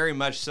very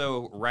much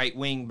so right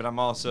wing, but I'm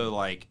also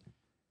like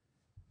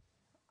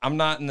I'm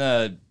not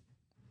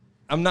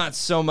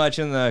so much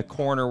in the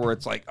corner where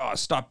it's like, oh,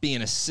 stop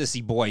being a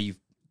sissy boy, you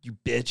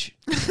bitch.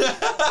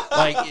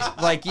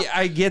 like yeah,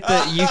 I get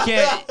that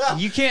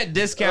you can't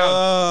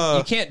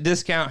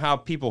discount how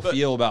people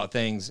feel about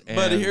things. And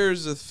But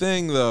here's the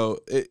thing, though.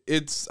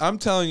 I'm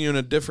telling you in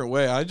a different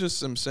way. I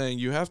just am saying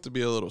you have to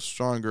be a little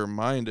stronger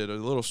minded, a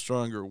little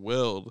stronger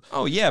willed.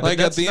 oh yeah, but Like,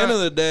 at that's the end of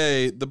the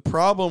day, the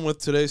problem with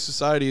today's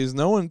society is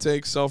no one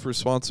takes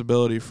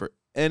self-responsibility for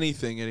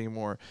anything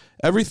anymore.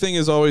 Everything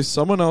is always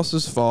someone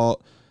else's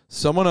fault,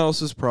 someone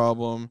else's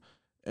problem.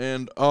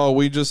 And,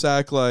 we just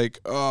act like,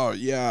 oh,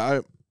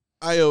 yeah,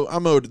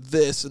 I'm owed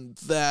this and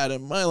that,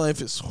 and my life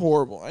is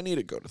horrible. I need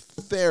to go to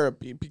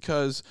therapy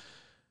because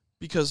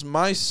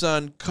my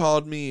son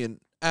called me an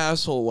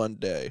asshole one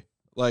day.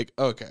 Like,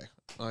 okay.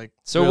 Like,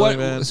 So really, what?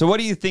 man? So what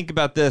do you think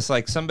about this?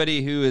 Like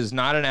somebody who is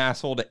not an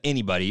asshole to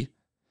anybody,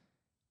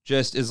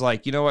 just is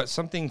like, you know what?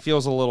 Something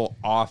feels a little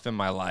off in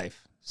my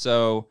life.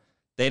 So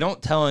they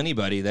don't tell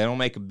anybody. They don't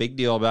make a big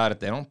deal about it.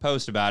 They don't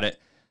post about it.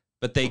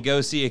 But they go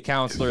see a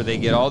counselor. They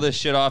get all this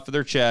shit off of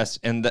their chest.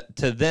 And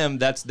to them,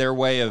 that's their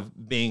way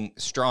of being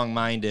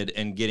strong-minded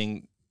and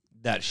getting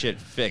that shit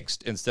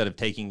fixed instead of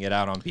taking it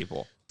out on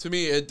people. To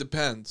me, it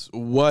depends.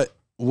 What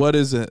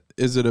is it?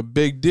 Is it a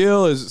big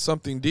deal? Is it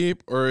something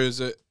deep? Or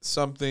is it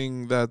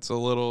something that's a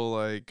little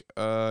like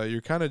you're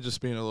kind of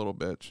just being a little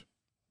bitch?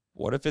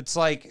 What if it's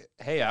like,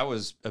 hey, I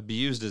was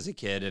abused as a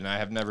kid and I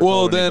have never Well,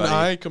 told then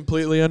anybody. I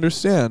completely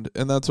understand.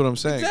 And that's what I'm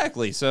saying.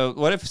 Exactly. So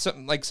what if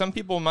some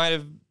people might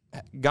have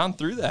gone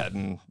through that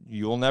and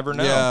you'll never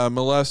know. Yeah,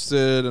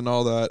 molested and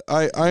all that.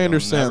 I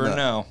understand You'll never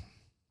that. know.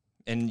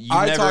 And you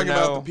I never talk know.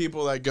 about the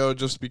people that go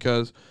just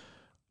because,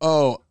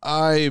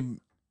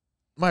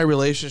 my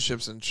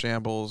relationship's in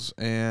shambles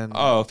and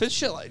If it's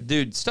shit like,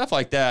 dude, stuff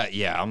like that,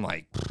 yeah, I'm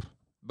like, pfft.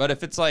 But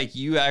if it's like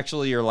you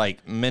actually are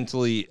like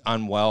mentally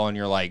unwell and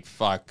you're like,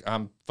 fuck,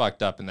 I'm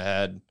fucked up in the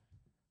head.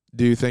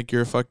 Do you think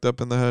you're fucked up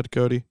in the head,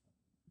 Cody?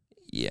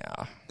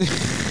 Yeah.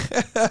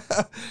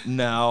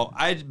 No,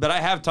 but I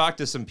have talked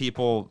to some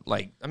people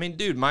like, I mean,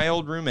 dude, my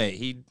old roommate,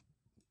 he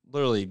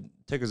literally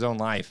took his own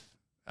life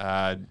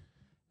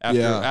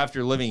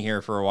after living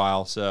here for a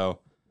while. So,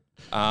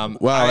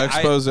 wow,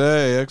 expose.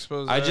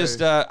 I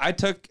just, I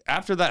took,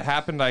 after that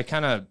happened, I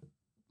kind of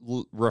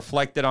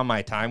reflected on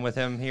my time with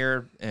him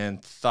here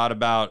and thought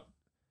about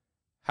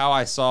how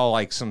I saw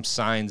like some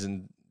signs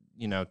and,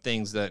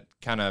 things that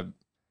kind of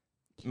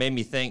made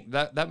me think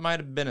that might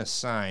have been a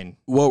sign.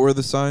 What were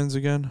the signs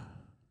again?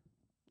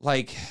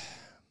 Like,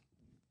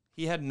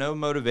 he had no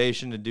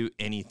motivation to do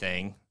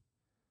anything.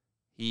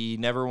 He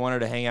never wanted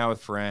to hang out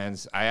with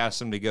friends. I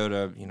asked him to go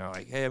to,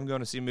 like, hey, I'm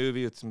going to see a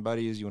movie with some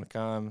buddies. You want to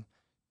come?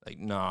 Like,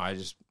 no, I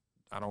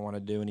don't want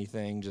to do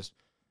anything. Just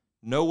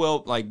no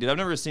will. Like, dude, I've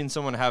never seen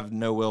someone have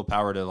no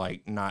willpower to,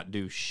 like, not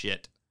do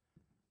shit.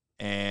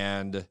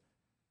 And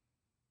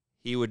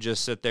he would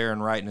just sit there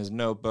and write in his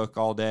notebook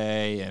all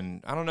day.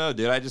 And I don't know,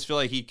 dude. I just feel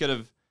like he could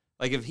have,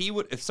 like,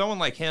 if someone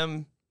like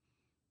him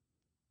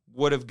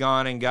would have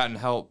gone and gotten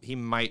help, he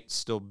might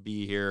still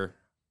be here.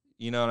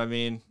 You know what I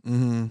mean?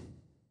 Mm-hmm.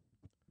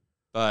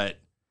 But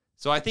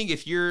so I think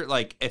if you're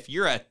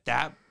at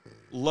that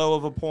low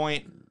of a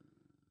point,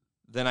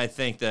 then I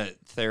think that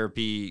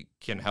therapy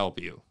can help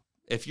you.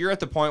 If you're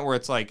at the point where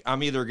it's like,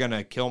 I'm either going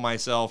to kill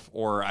myself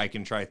or I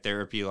can try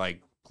therapy,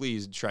 like,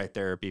 please try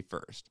therapy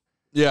first.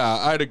 Yeah,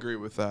 I'd agree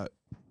with that.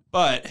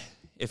 But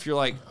if you're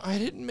like, I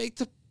didn't make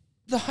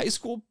the high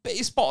school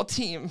baseball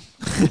team.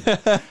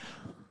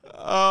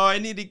 Oh, I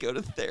need to go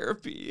to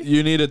therapy.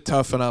 You need to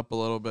toughen up a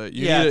little bit.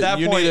 You need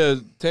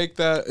to take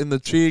that in the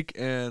cheek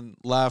and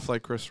laugh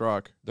like Chris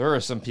Rock. There are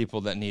some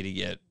people that need to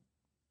get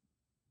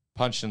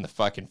punched in the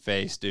fucking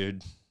face,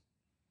 dude.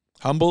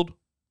 Humbled?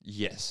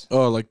 Yes.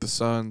 Oh, like the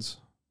Suns.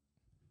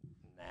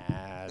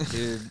 Nah,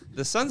 dude.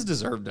 The Suns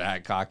deserve to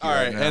act cocky. All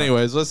right. Now.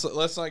 Anyways,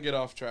 let's not get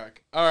off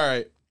track. All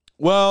right.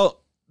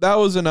 Well, that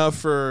was enough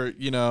for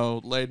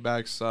laid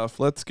back stuff.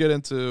 Let's get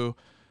into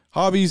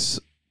hobbies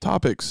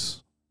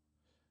topics.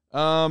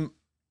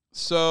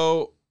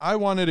 So I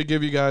wanted to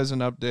give you guys an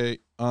update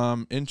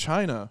in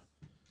China.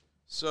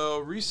 So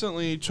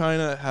recently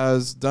China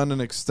has done an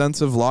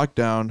extensive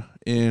lockdown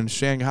in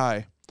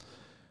Shanghai.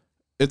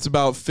 It's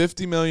about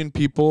 50 million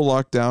people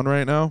locked down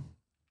right now.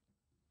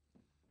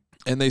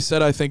 And they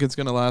said I think it's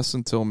going to last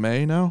until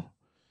May now.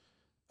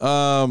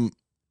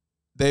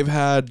 They've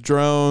had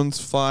drones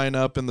flying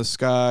up in the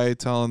sky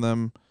telling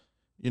them,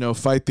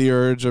 fight the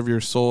urge of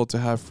your soul to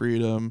have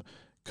freedom,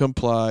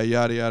 comply,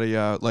 yada yada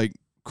yada, like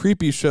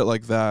creepy shit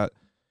like that.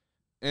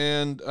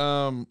 And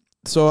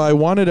so I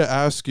wanted to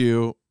ask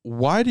you,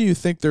 why do you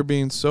think they're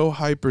being so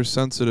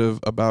hypersensitive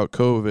about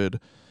COVID?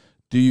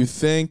 Do you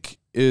think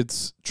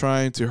it's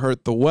trying to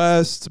hurt the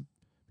West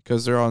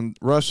because they're on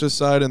Russia's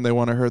side and they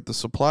want to hurt the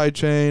supply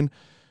chain?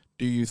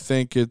 Do you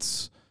think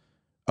it's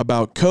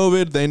about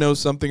COVID? They know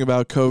something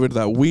about COVID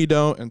that we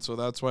don't, and so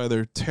that's why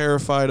they're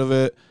terrified of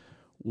it.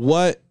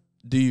 What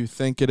do you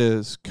think it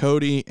is,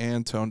 Cody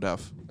and Tone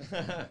Deaf?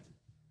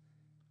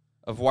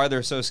 Of why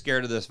they're so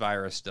scared of this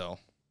virus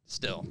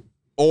still.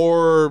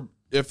 Or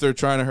if they're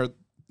trying to hurt,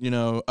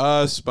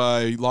 us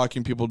by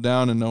locking people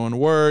down and no one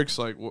works,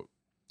 like what?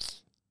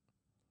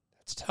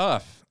 That's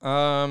tough.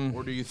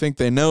 Or do you think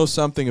they know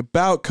something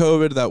about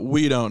COVID that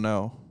we don't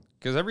know?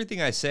 Because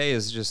everything I say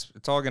is just,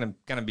 it's all going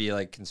to be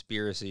like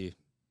conspiracy.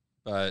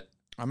 But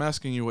I'm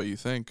asking you what you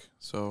think.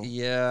 So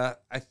yeah,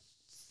 I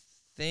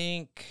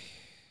think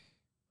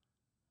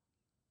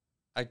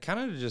I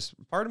kind of just,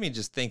 part of me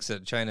just thinks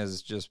that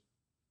China's just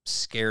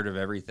scared of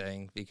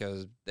everything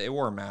because they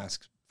wore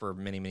masks for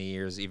many, many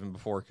years, even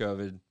before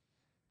COVID.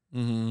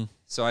 Mm-hmm.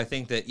 So I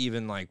think that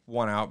even like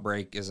one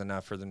outbreak is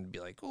enough for them to be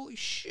like, holy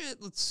shit,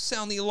 let's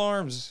sound the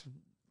alarms,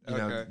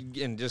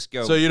 and just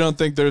go. So you don't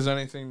think there's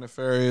anything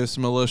nefarious,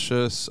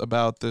 malicious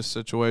about this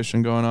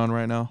situation going on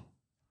right now?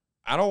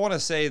 I don't want to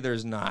say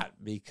there's not,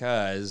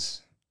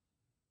 because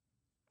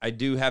I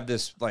do have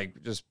this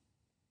like just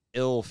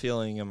ill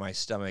feeling in my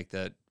stomach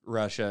that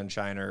Russia and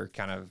China are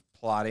kind of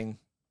plotting.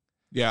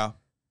 Yeah.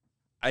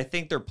 I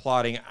think they're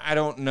plotting. I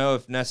don't know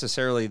if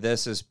necessarily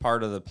this is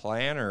part of the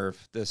plan or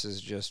if this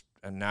is just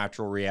a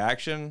natural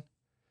reaction.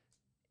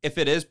 If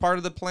it is part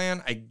of the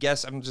plan, I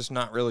guess I'm just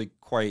not really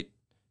quite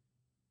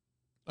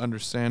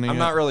understanding. I'm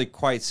not really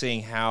quite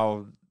seeing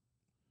how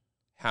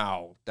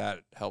that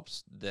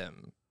helps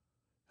them.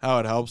 How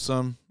it helps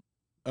them.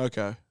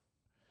 Okay.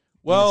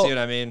 Well, Well, you see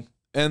what I mean?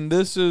 and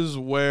this is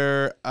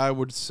where I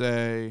would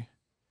say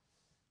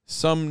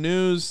some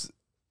news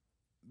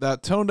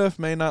that Tone Deaf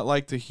may not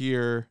like to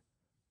hear,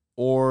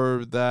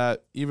 or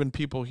that even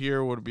people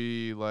here would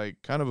be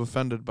like kind of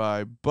offended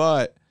by,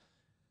 but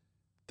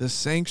the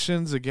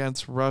sanctions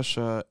against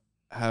Russia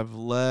have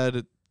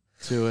led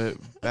to it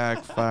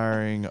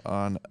backfiring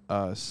on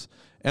us.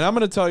 And I'm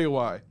going to tell you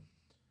why.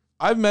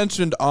 I've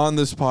mentioned on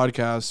this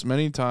podcast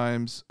many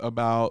times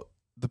about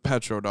the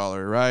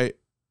petrodollar, right?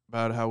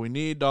 About how we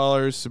need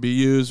dollars to be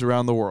used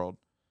around the world.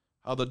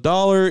 How the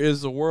dollar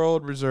is the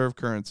world reserve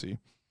currency.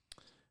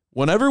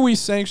 Whenever we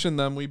sanctioned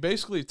them, we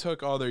basically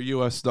took all their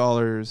US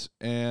dollars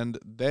and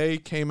they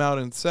came out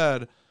and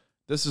said,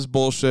 this is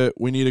bullshit.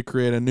 We need to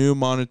create a new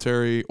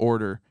monetary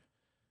order.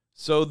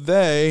 So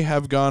they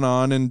have gone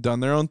on and done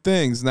their own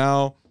things.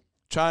 Now,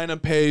 China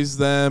pays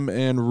them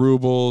in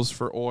rubles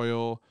for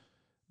oil.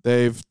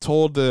 They've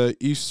told the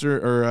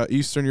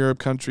Eastern Europe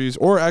countries,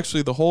 or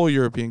actually the whole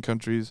European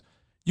countries,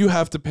 you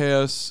have to pay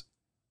us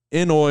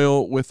in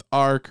oil with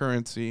our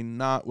currency,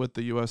 not with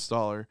the US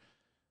dollar.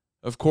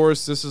 Of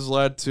course, this has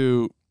led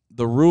to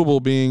the ruble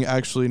being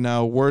actually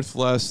now worth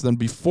less than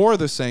before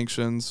the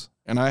sanctions.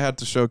 And I had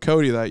to show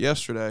Cody that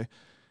yesterday.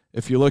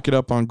 If you look it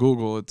up on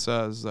Google, it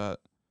says that.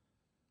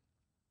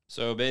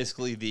 So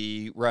basically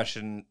the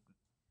Russian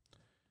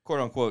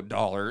quote-unquote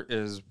dollar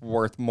is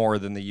worth more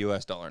than the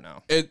U.S. dollar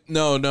now.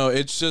 No,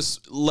 it's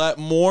just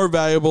more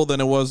valuable than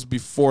it was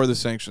before the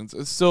sanctions.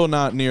 It's still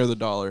not near the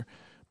dollar.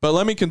 But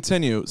let me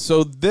continue.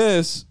 So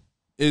this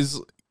is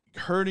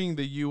hurting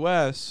the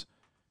U.S.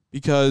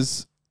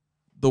 because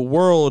the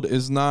world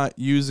is not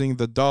using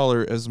the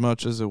dollar as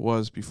much as it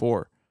was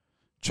before.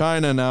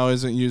 China now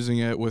isn't using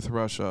it with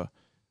Russia.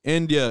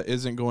 India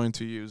isn't going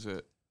to use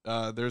it.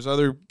 There's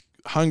other...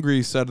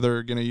 Hungary said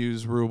they're going to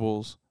use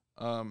rubles.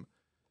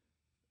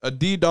 A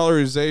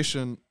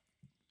de-dollarization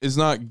is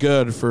not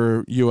good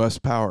for U.S.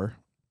 power.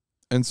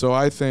 And so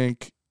I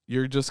think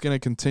you're just going to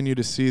continue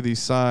to see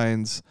these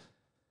signs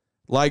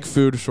like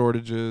food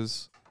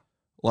shortages,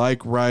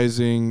 like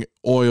rising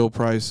oil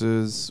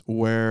prices,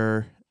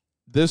 where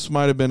this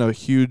might have been a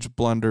huge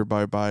blunder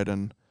by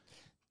Biden.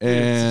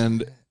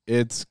 And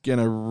it's going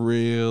to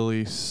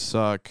really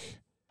suck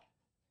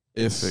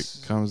if it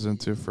comes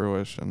into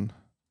fruition.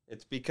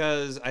 It's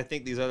because I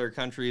think these other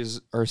countries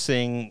are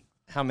seeing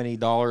how many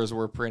dollars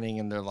we're printing,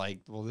 and they're like,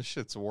 well, this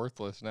shit's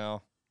worthless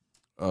now.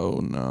 Oh,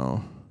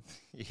 no.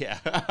 Yeah.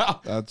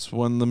 That's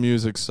when the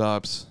music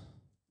stops.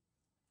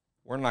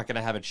 We're not going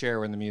to have a chair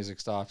when the music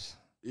stops.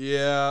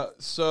 Yeah,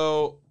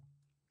 so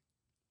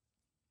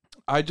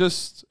I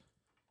was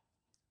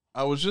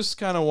just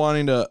kind of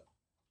wanting to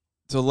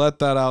let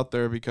that out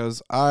there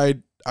because I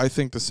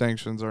think the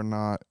sanctions are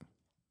not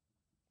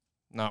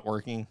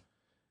working.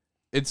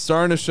 It's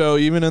starting to show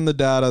even in the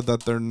data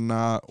that they're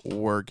not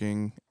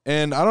working.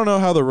 And I don't know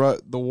how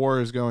the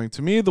war is going.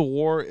 To me, the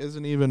war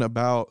isn't even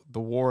about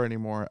the war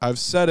anymore. I've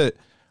said it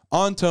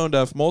on Tone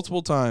Deaf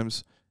multiple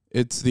times.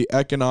 It's the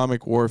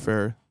economic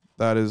warfare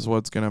that is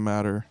what's going to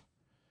matter.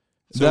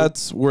 So,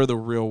 that's where the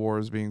real war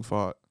is being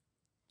fought.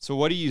 So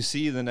what do you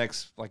see in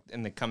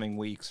the coming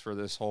weeks for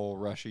this whole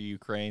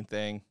Russia-Ukraine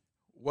thing?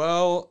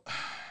 Well,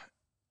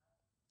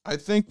 I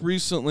think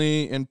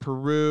recently in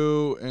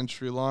Peru and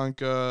Sri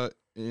Lanka,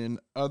 in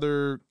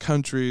other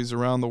countries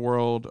around the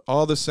world,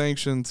 all the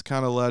sanctions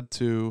kind of led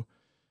to,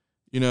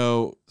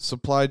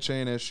 supply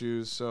chain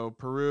issues. So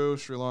Peru,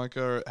 Sri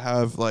Lanka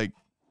have like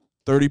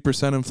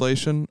 30%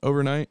 inflation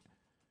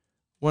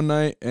one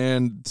night.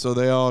 And so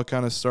they all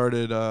kind of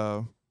started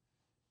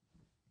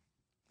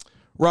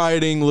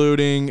rioting,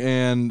 looting,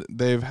 and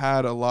they've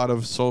had a lot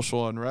of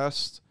social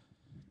unrest.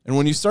 And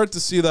when you start to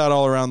see that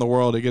all around the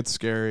world, it gets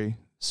scary.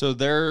 So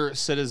their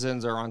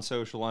citizens are on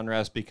social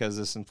unrest because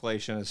this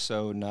inflation is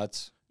so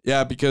nuts?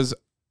 Yeah, because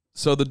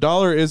the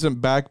dollar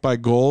isn't backed by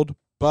gold,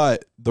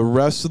 but the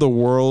rest of the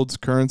world's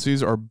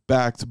currencies are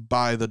backed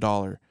by the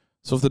dollar.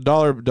 So if the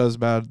dollar does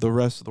bad, the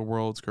rest of the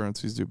world's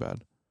currencies do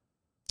bad.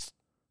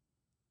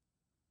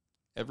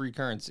 Every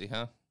currency,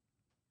 huh?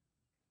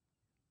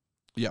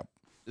 Yep.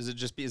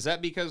 Is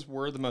that because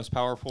we're the most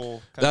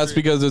powerful country? That's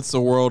because it's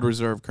the world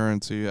reserve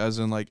currency, as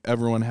in like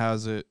everyone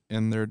has it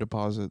in their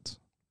deposits.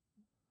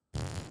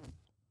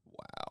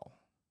 Wow.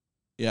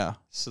 Yeah.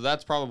 So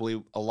that's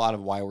probably a lot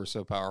of why we're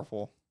so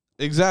powerful.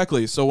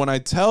 Exactly. So when I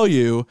tell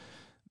you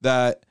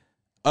that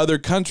other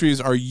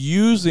countries are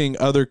using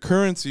other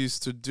currencies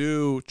to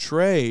do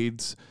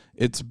trades,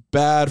 it's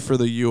bad for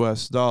the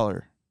U.S.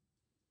 dollar.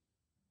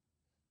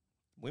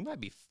 We might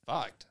be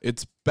fucked.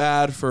 It's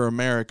bad for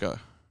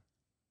America.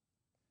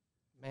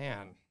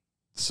 Man.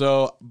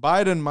 So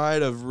Biden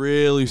might have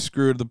really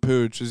screwed the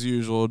pooch as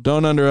usual.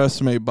 Don't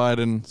underestimate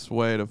Biden's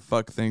way to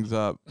fuck things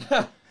up.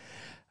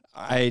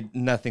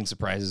 Nothing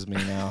surprises me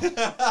now.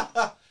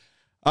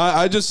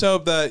 I just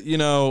hope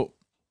that,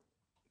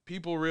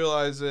 people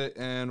realize it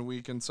and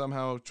we can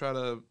somehow try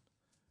to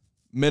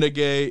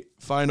mitigate,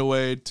 find a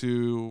way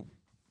to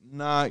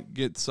not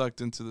get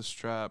sucked into this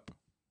trap.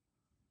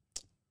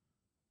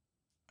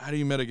 How do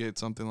you mitigate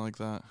something like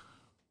that?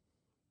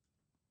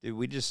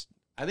 Dude,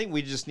 I think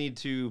we just need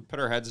to put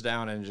our heads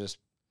down and just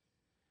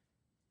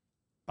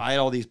bite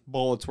all these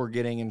bullets we're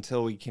getting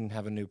until we can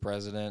have a new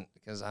president,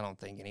 because I don't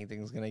think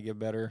anything's going to get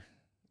better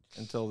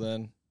until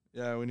then.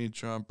 Yeah, we need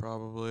Trump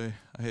probably.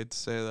 I hate to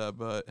say that,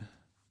 but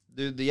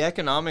dude, the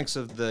economics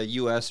of the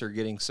U.S. are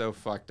getting so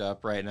fucked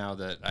up right now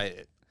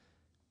that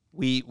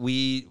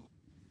we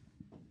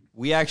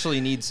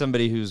actually need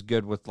somebody who's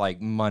good with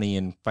like money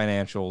and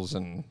financials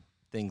and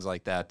things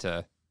like that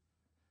to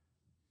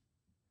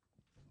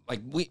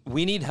like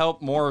we need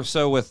help more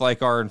so with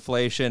like our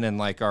inflation and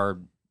like our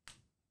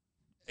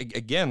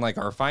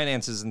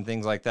finances and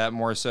things like that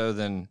more so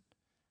than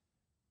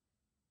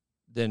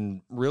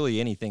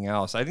really anything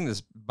else. I think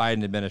this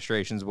Biden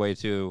administration's way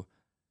too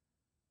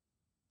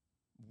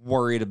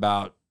worried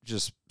about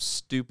just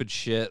stupid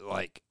shit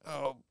like,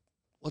 oh,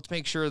 let's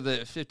make sure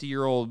that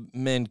 50-year-old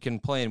men can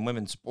play in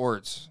women's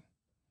sports.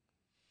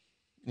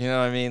 You know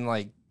what I mean?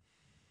 Like,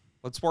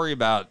 let's worry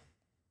about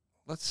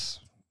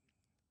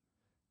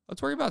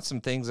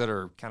some things that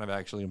are kind of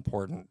actually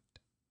important.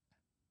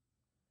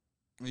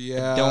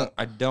 Yeah.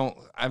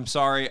 I'm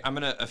sorry. I'm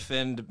going to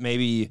offend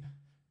maybe,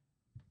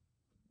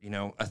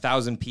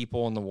 1,000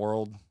 people in the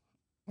world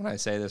when I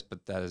say this,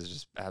 but that is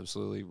just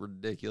absolutely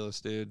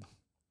ridiculous, dude.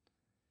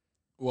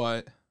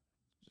 What?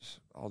 Just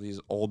all these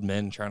old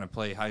men trying to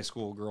play high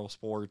school girl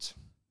sports.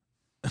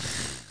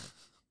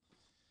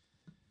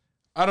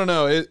 I don't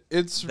know.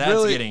 That's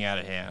really getting out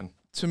of hand.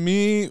 To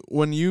me,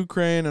 when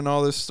Ukraine and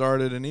all this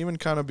started, and even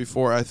kind of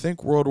before, I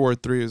think World War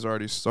III has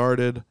already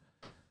started.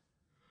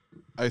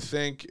 I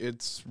think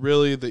it's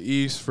really the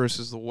East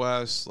versus the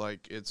West.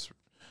 Like,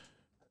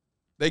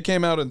 they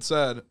came out and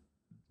said,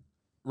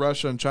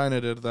 Russia and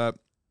China did that.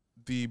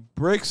 The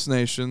BRICS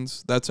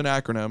nations, that's an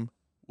acronym,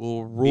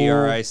 will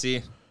rule.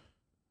 BRIC.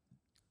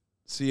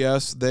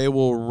 CS, they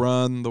will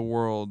run the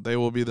world. They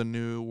will be the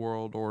new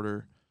world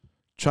order.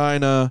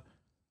 China,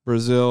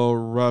 Brazil,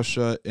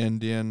 Russia,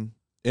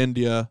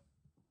 India,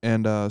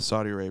 and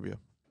Saudi Arabia.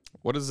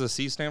 What does the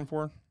C stand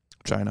for?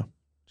 China.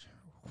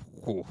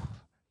 Ooh.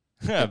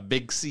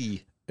 Big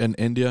C. And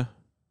India,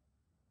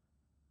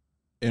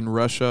 and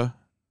Russia,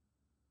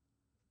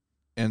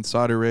 and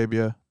Saudi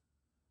Arabia,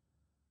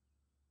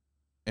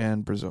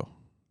 and Brazil.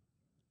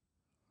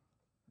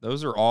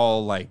 Those are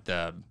all like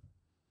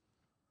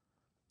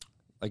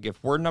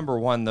if we're number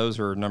one, those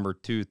are number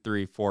 2,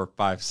 3, 4,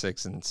 5,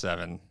 6, and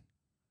 7.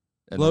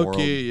 Low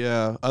key,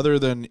 yeah. Other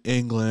than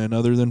England,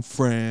 other than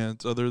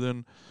France, other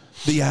than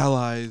the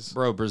Allies.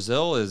 Bro,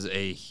 Brazil is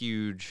a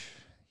huge,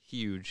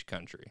 huge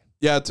country.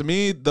 Yeah, to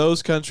me,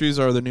 those countries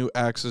are the new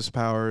Axis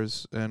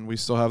powers, and we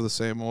still have the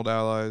same old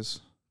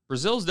allies.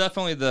 Brazil's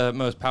definitely the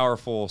most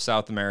powerful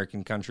South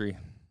American country.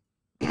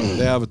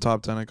 They have a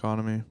top 10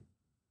 economy.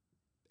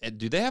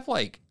 Do they have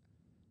like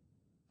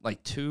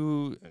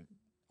two?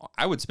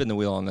 I would spin the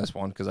wheel on this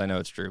one because I know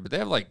it's true, but they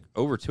have like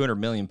over 200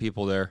 million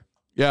people there.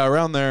 Yeah,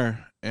 around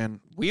there. And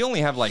we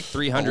only have like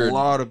 300. A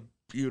lot of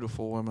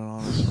beautiful women,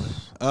 honestly.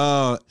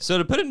 So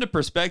to put it into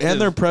perspective. And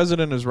their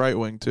president is right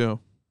wing, too.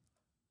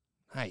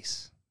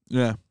 Nice.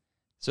 Yeah.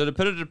 So to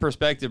put it into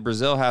perspective,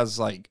 Brazil has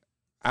like,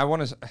 I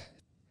want to say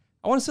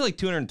like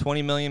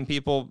 220 million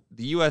people.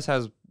 The U.S.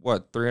 has,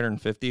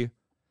 350?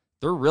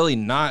 They're really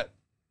not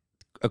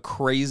a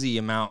crazy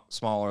amount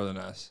smaller than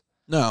us.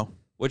 No.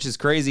 Which is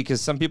crazy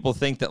because some people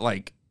think that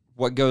like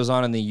what goes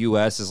on in the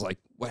U.S. is like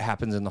what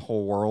happens in the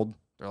whole world.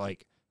 They're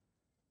like,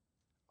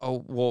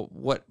 oh, well,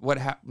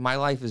 my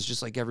life is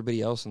just like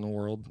everybody else in the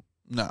world.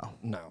 No.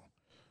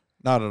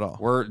 Not at all.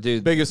 We're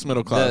biggest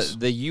middle class.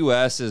 The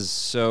U.S. is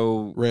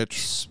so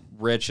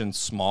rich and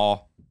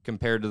small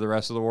compared to the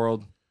rest of the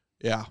world.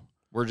 Yeah.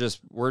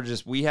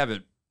 We had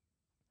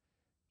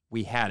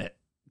it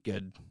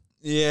good.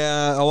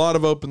 Yeah, a lot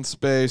of open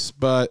space,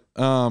 but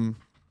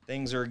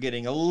things are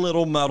getting a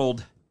little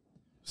muddled.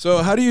 So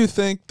how do you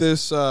think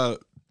this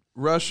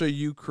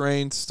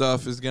Russia-Ukraine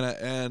stuff is going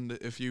to end,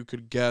 if you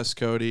could guess,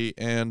 Cody?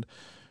 And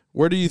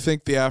where do you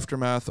think the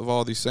aftermath of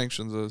all these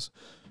sanctions is?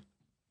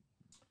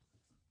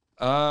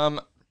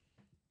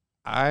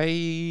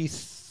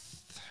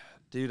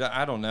 Dude,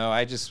 I don't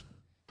know.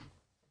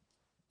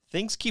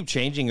 Things keep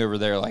changing over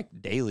there like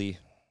daily.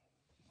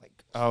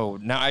 Like, oh,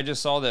 now I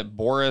just saw that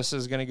Boris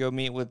is going to go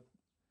meet with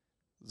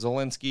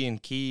Zelensky in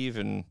Kyiv,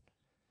 and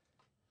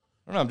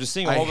I don't know. I'm just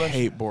seeing a whole bunch. I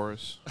hate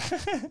Boris.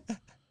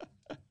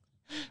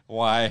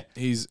 Why?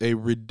 He's a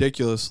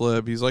ridiculous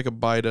lib. He's like a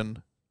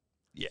Biden.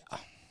 Yeah.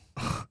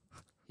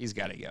 He's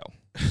got to go.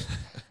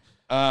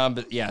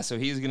 But yeah, so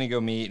he's going to go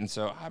meet, and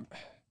so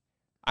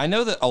I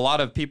know that a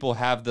lot of people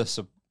have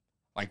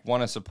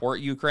want to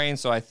support Ukraine,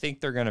 so I think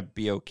they're going to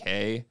be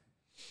okay.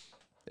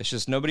 It's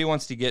just nobody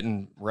wants to get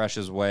in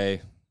Russia's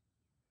way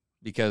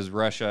because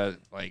Russia,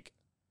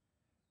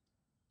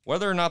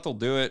 Whether or not they'll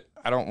do it,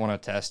 I don't want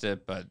to test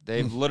it, but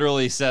they've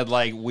literally said,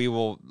 like, we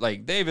will,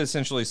 like, they've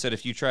essentially said,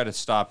 if you try to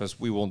stop us,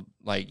 we will,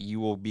 like, you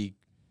will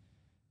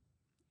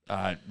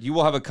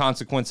have a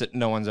consequence that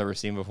no one's ever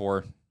seen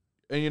before.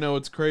 And, you know,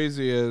 what's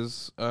crazy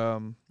is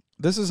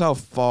this is how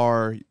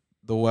far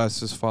the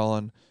West has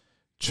fallen.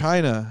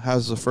 China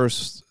has the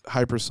first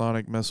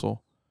hypersonic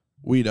missile.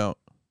 We don't.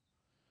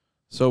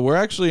 So we're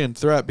actually in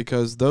threat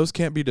because those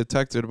can't be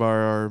detected by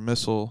our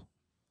missile.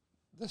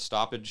 The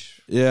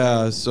stoppage.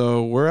 Yeah,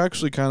 so we're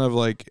actually kind of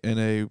like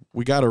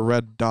we got a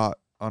red dot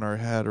on our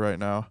head right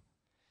now.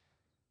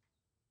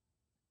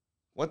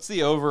 What's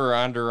the over or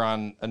under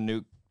on a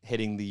nuke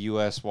hitting the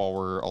U.S. while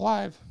we're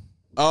alive?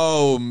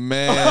 Oh,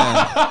 man.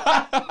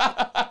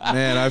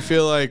 Man, I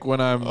feel like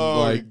when I'm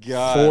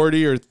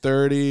 40 or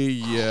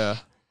 30, yeah.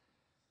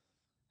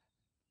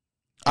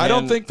 I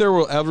don't think there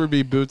will ever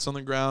be boots on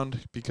the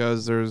ground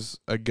because there's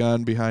a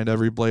gun behind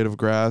every blade of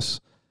grass.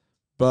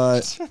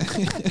 But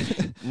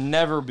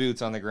never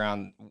boots on the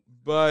ground.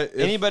 But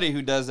anybody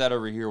who does that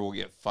over here will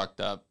get fucked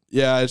up.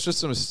 Yeah, it's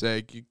just a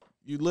mistake.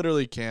 You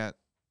literally can't.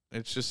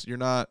 It's just you're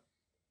not.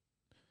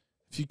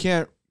 If you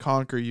can't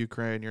conquer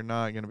Ukraine, you're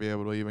not going to be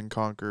able to even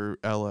conquer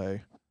LA.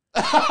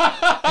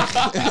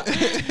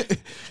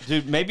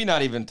 Dude, maybe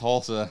not even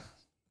Tulsa.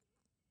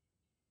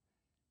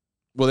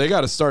 Well, they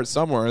got to start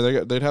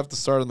somewhere. They'd have to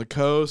start on the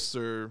coast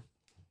or.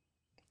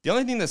 The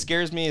only thing that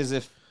scares me is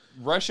if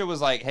Russia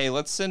was like, "Hey,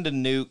 let's send a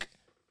nuke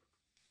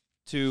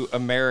to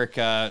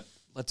America.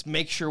 Let's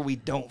make sure we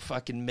don't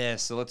fucking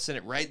miss. So let's send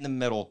it right in the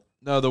middle."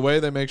 No, the way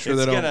they make sure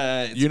they don't.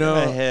 It's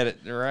gonna hit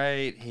it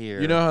right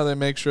here. You know how they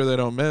make sure they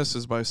don't miss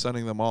is by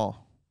sending them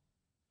all.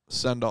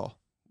 Send all.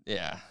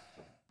 Yeah.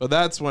 But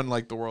that's when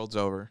like the world's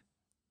over.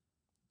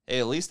 Hey,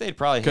 at least they'd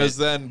probably because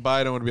then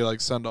Biden would be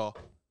like send all,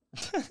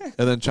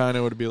 and then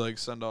China would be like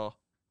send all.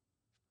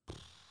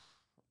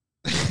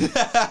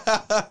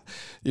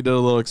 You did a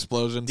little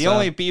explosion. The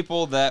only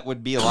people that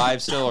would be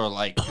alive still are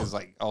like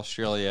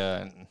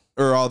Australia and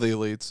or all the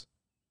elites.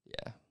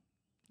 Yeah,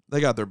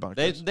 they got their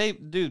bunkers.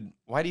 Dude,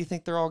 why do you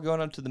think they're all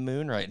going up to the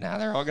moon right now?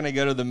 They're all going to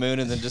go to the moon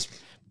and then just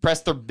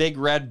press their big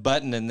red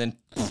button and then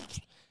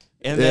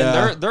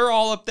they're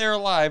all up there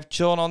alive,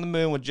 chilling on the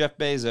moon with Jeff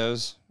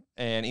Bezos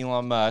and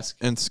Elon Musk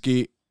and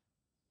Skeet.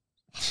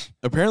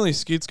 Apparently,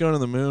 Skeet's going to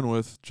the moon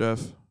with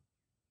Jeff.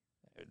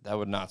 That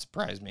would not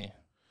surprise me.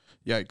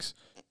 Yikes.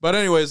 But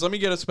anyways, let me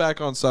get us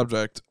back on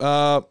subject.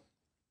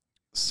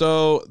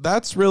 So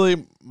that's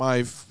really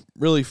my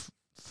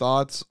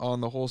thoughts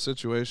on the whole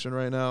situation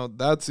right now.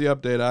 That's the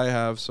update I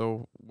have.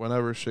 So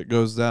whenever shit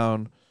goes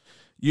down,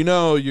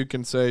 you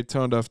can say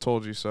Tone Deaf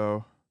told you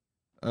so,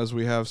 as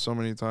we have so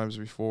many times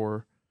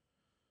before.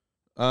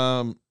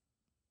 I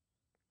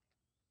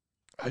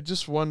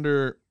just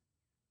wonder,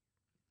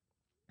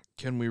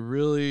 can we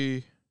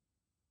really...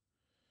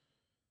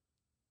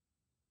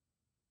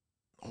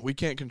 We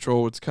can't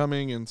control what's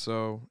coming, and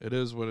so it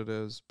is what it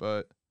is.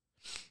 But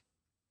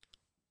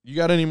you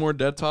got any more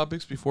dead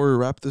topics before we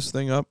wrap this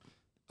thing up?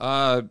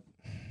 I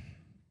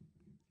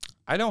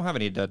don't have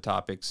any dead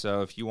topics,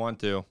 so if you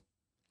want to,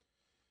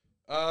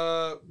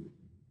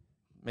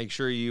 make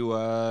sure you.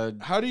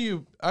 How do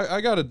you? I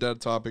got a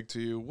dead topic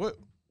to you.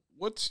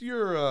 What's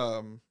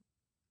your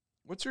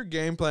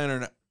game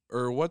plan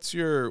or what's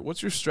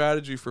your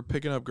strategy for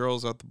picking up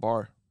girls at the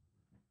bar?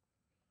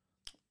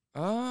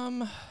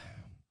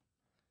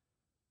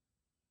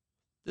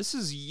 This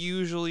is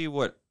usually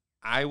what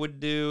I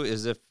would do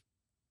is if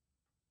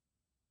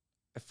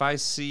I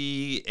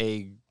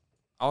see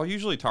I'll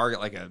usually target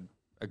like a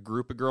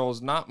group of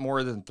girls, not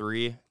more than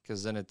 3,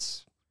 because then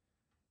it's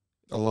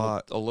a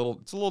lot. It's a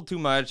little too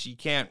much.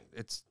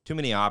 It's too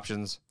many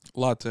options.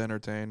 A lot to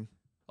entertain.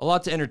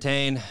 3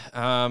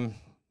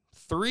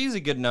 is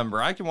a good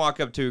number. I can walk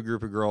up to a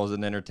group of girls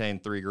and entertain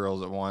 3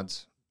 girls at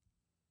once.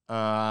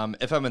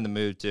 If I'm in the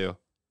mood to.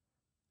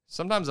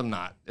 Sometimes I'm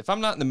not. If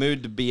I'm not in the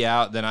mood to be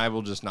out, then I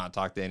will just not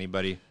talk to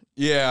anybody.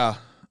 Yeah,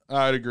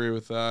 I'd agree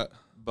with that.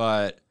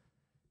 But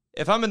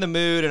if I'm in the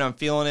mood and I'm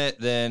feeling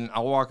it, then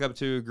I'll walk up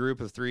to a group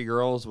of 3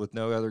 girls with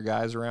no other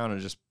guys around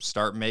and just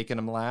start making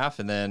them laugh.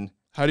 And then,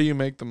 how do you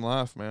make them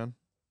laugh, man?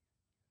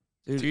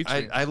 Dude,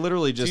 I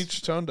literally just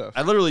teach Tone Deaf.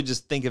 I literally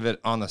just think of it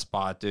on the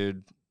spot,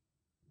 dude.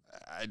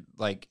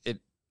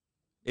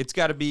 It's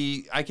got to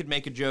be. I could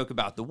make a joke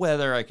about the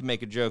weather. I could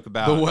make a joke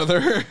about the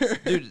weather,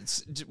 dude.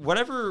 It's,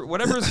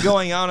 whatever's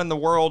going on in the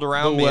world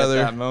around me at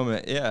that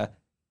moment. Yeah.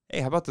 Hey,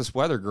 how about this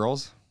weather,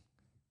 girls?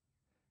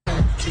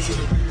 Sorry,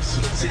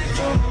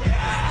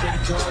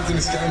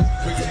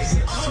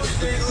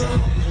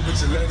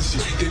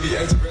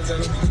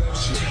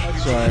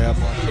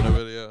 I'm watching a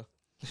video.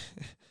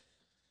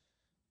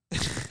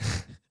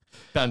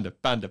 Panda.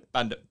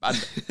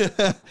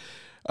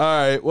 All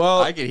right,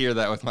 well, I could hear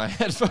that with my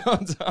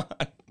headphones on.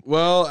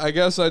 Well, I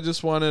guess I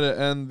just wanted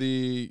to end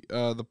the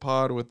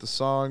pod with the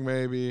song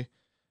maybe,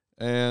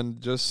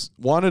 and just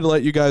wanted to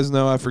let you guys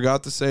know I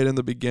forgot to say it in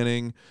the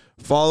beginning.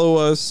 Follow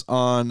us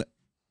on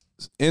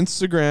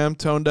Instagram,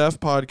 Tone Deaf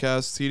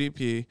Podcast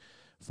TDP.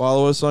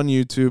 Follow us on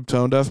YouTube,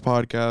 Tone Deaf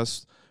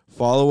Podcast.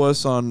 Follow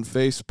us on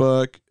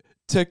Facebook,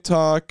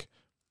 TikTok.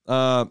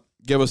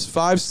 Give us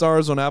 5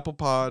 stars on Apple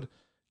Pod.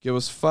 Give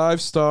us 5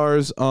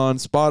 stars on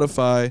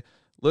Spotify.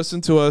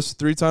 Listen to us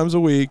 3 times a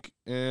week.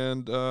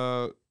 And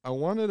I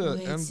wanted to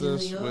end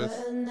this with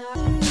one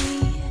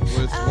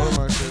of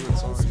my favorite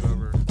songs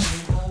ever.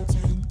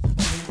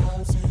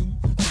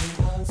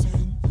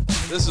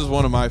 This is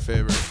one of my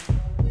favorite.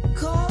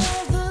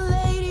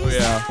 Oh,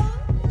 yeah.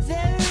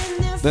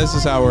 This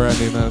is how we're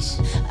ending this.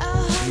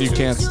 And you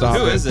can't stop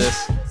it. Who is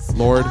this?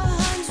 Lord.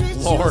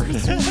 Lord.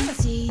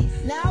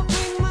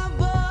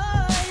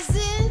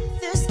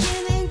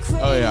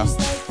 Oh, yeah.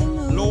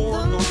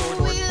 Lord.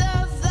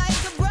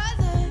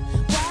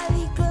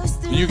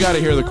 You got to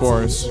hear the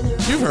chorus.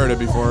 You've heard it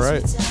before,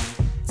 right?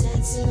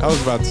 I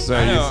was about to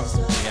say.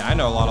 I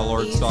know a lot of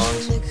Lord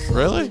songs.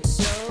 Really?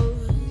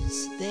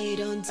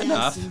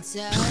 Enough.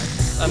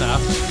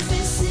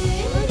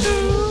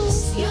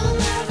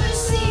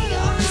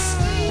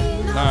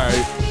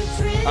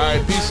 All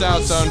right. Peace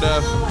out, Tone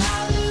Deaf.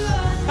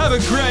 Have a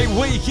great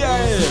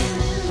weekend.